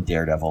Fist and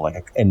Daredevil.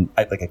 I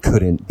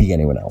couldn't be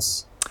anyone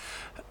else.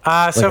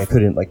 I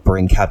couldn't like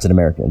bring Captain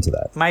America into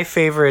that. My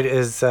favorite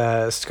is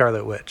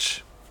Scarlet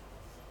Witch.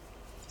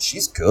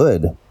 She's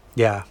good.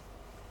 Yeah.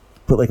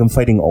 But like I'm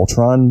fighting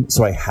Ultron,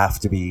 so I have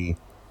to be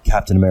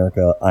Captain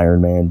America,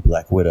 Iron Man,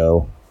 Black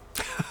Widow,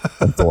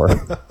 and Thor.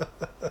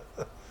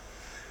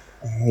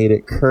 I hate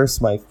it. Curse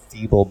my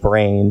feeble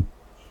brain.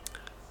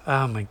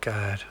 Oh my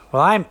god.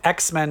 Well, I'm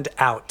X-Men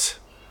out.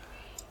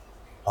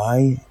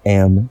 I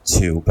am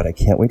too, but I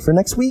can't wait for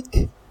next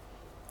week.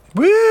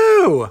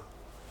 Woo!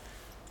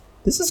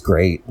 This is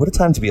great. What a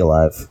time to be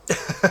alive.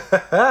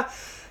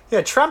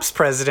 Yeah, Trump's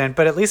president,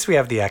 but at least we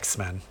have the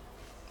X-Men.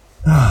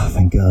 Oh,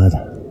 thank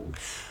God.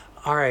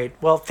 All right.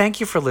 Well, thank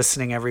you for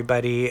listening,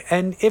 everybody.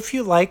 And if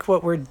you like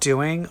what we're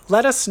doing,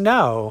 let us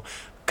know.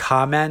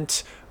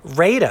 Comment,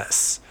 rate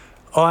us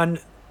on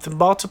the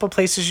multiple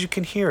places you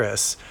can hear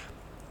us.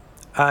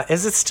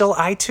 Is it still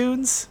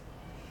iTunes?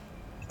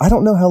 I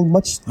don't know how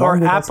much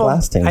longer that's Apple?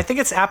 lasting. I think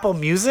it's Apple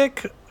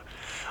Music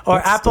or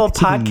Let's Apple stick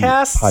to the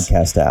Podcasts.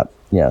 Podcast app.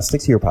 Yeah,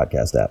 stick to your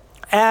podcast app.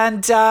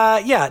 And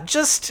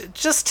just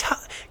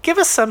give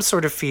us some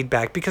sort of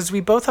feedback because we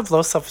both have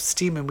low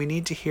self-esteem and we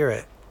need to hear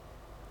it.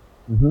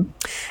 Mm-hmm.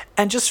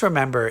 And just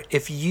remember,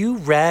 if you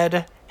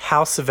read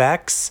House of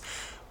X,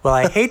 well,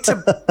 I hate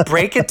to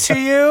break it to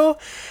you,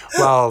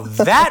 well,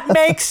 that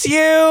makes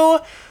you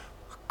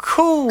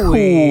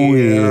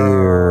queer.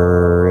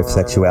 If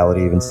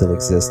sexuality even still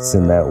exists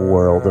in that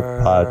world of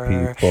pod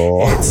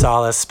people. It's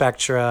all a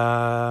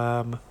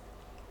spectrum.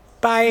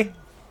 Bye.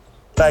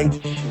 Bye.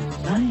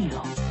 Bye.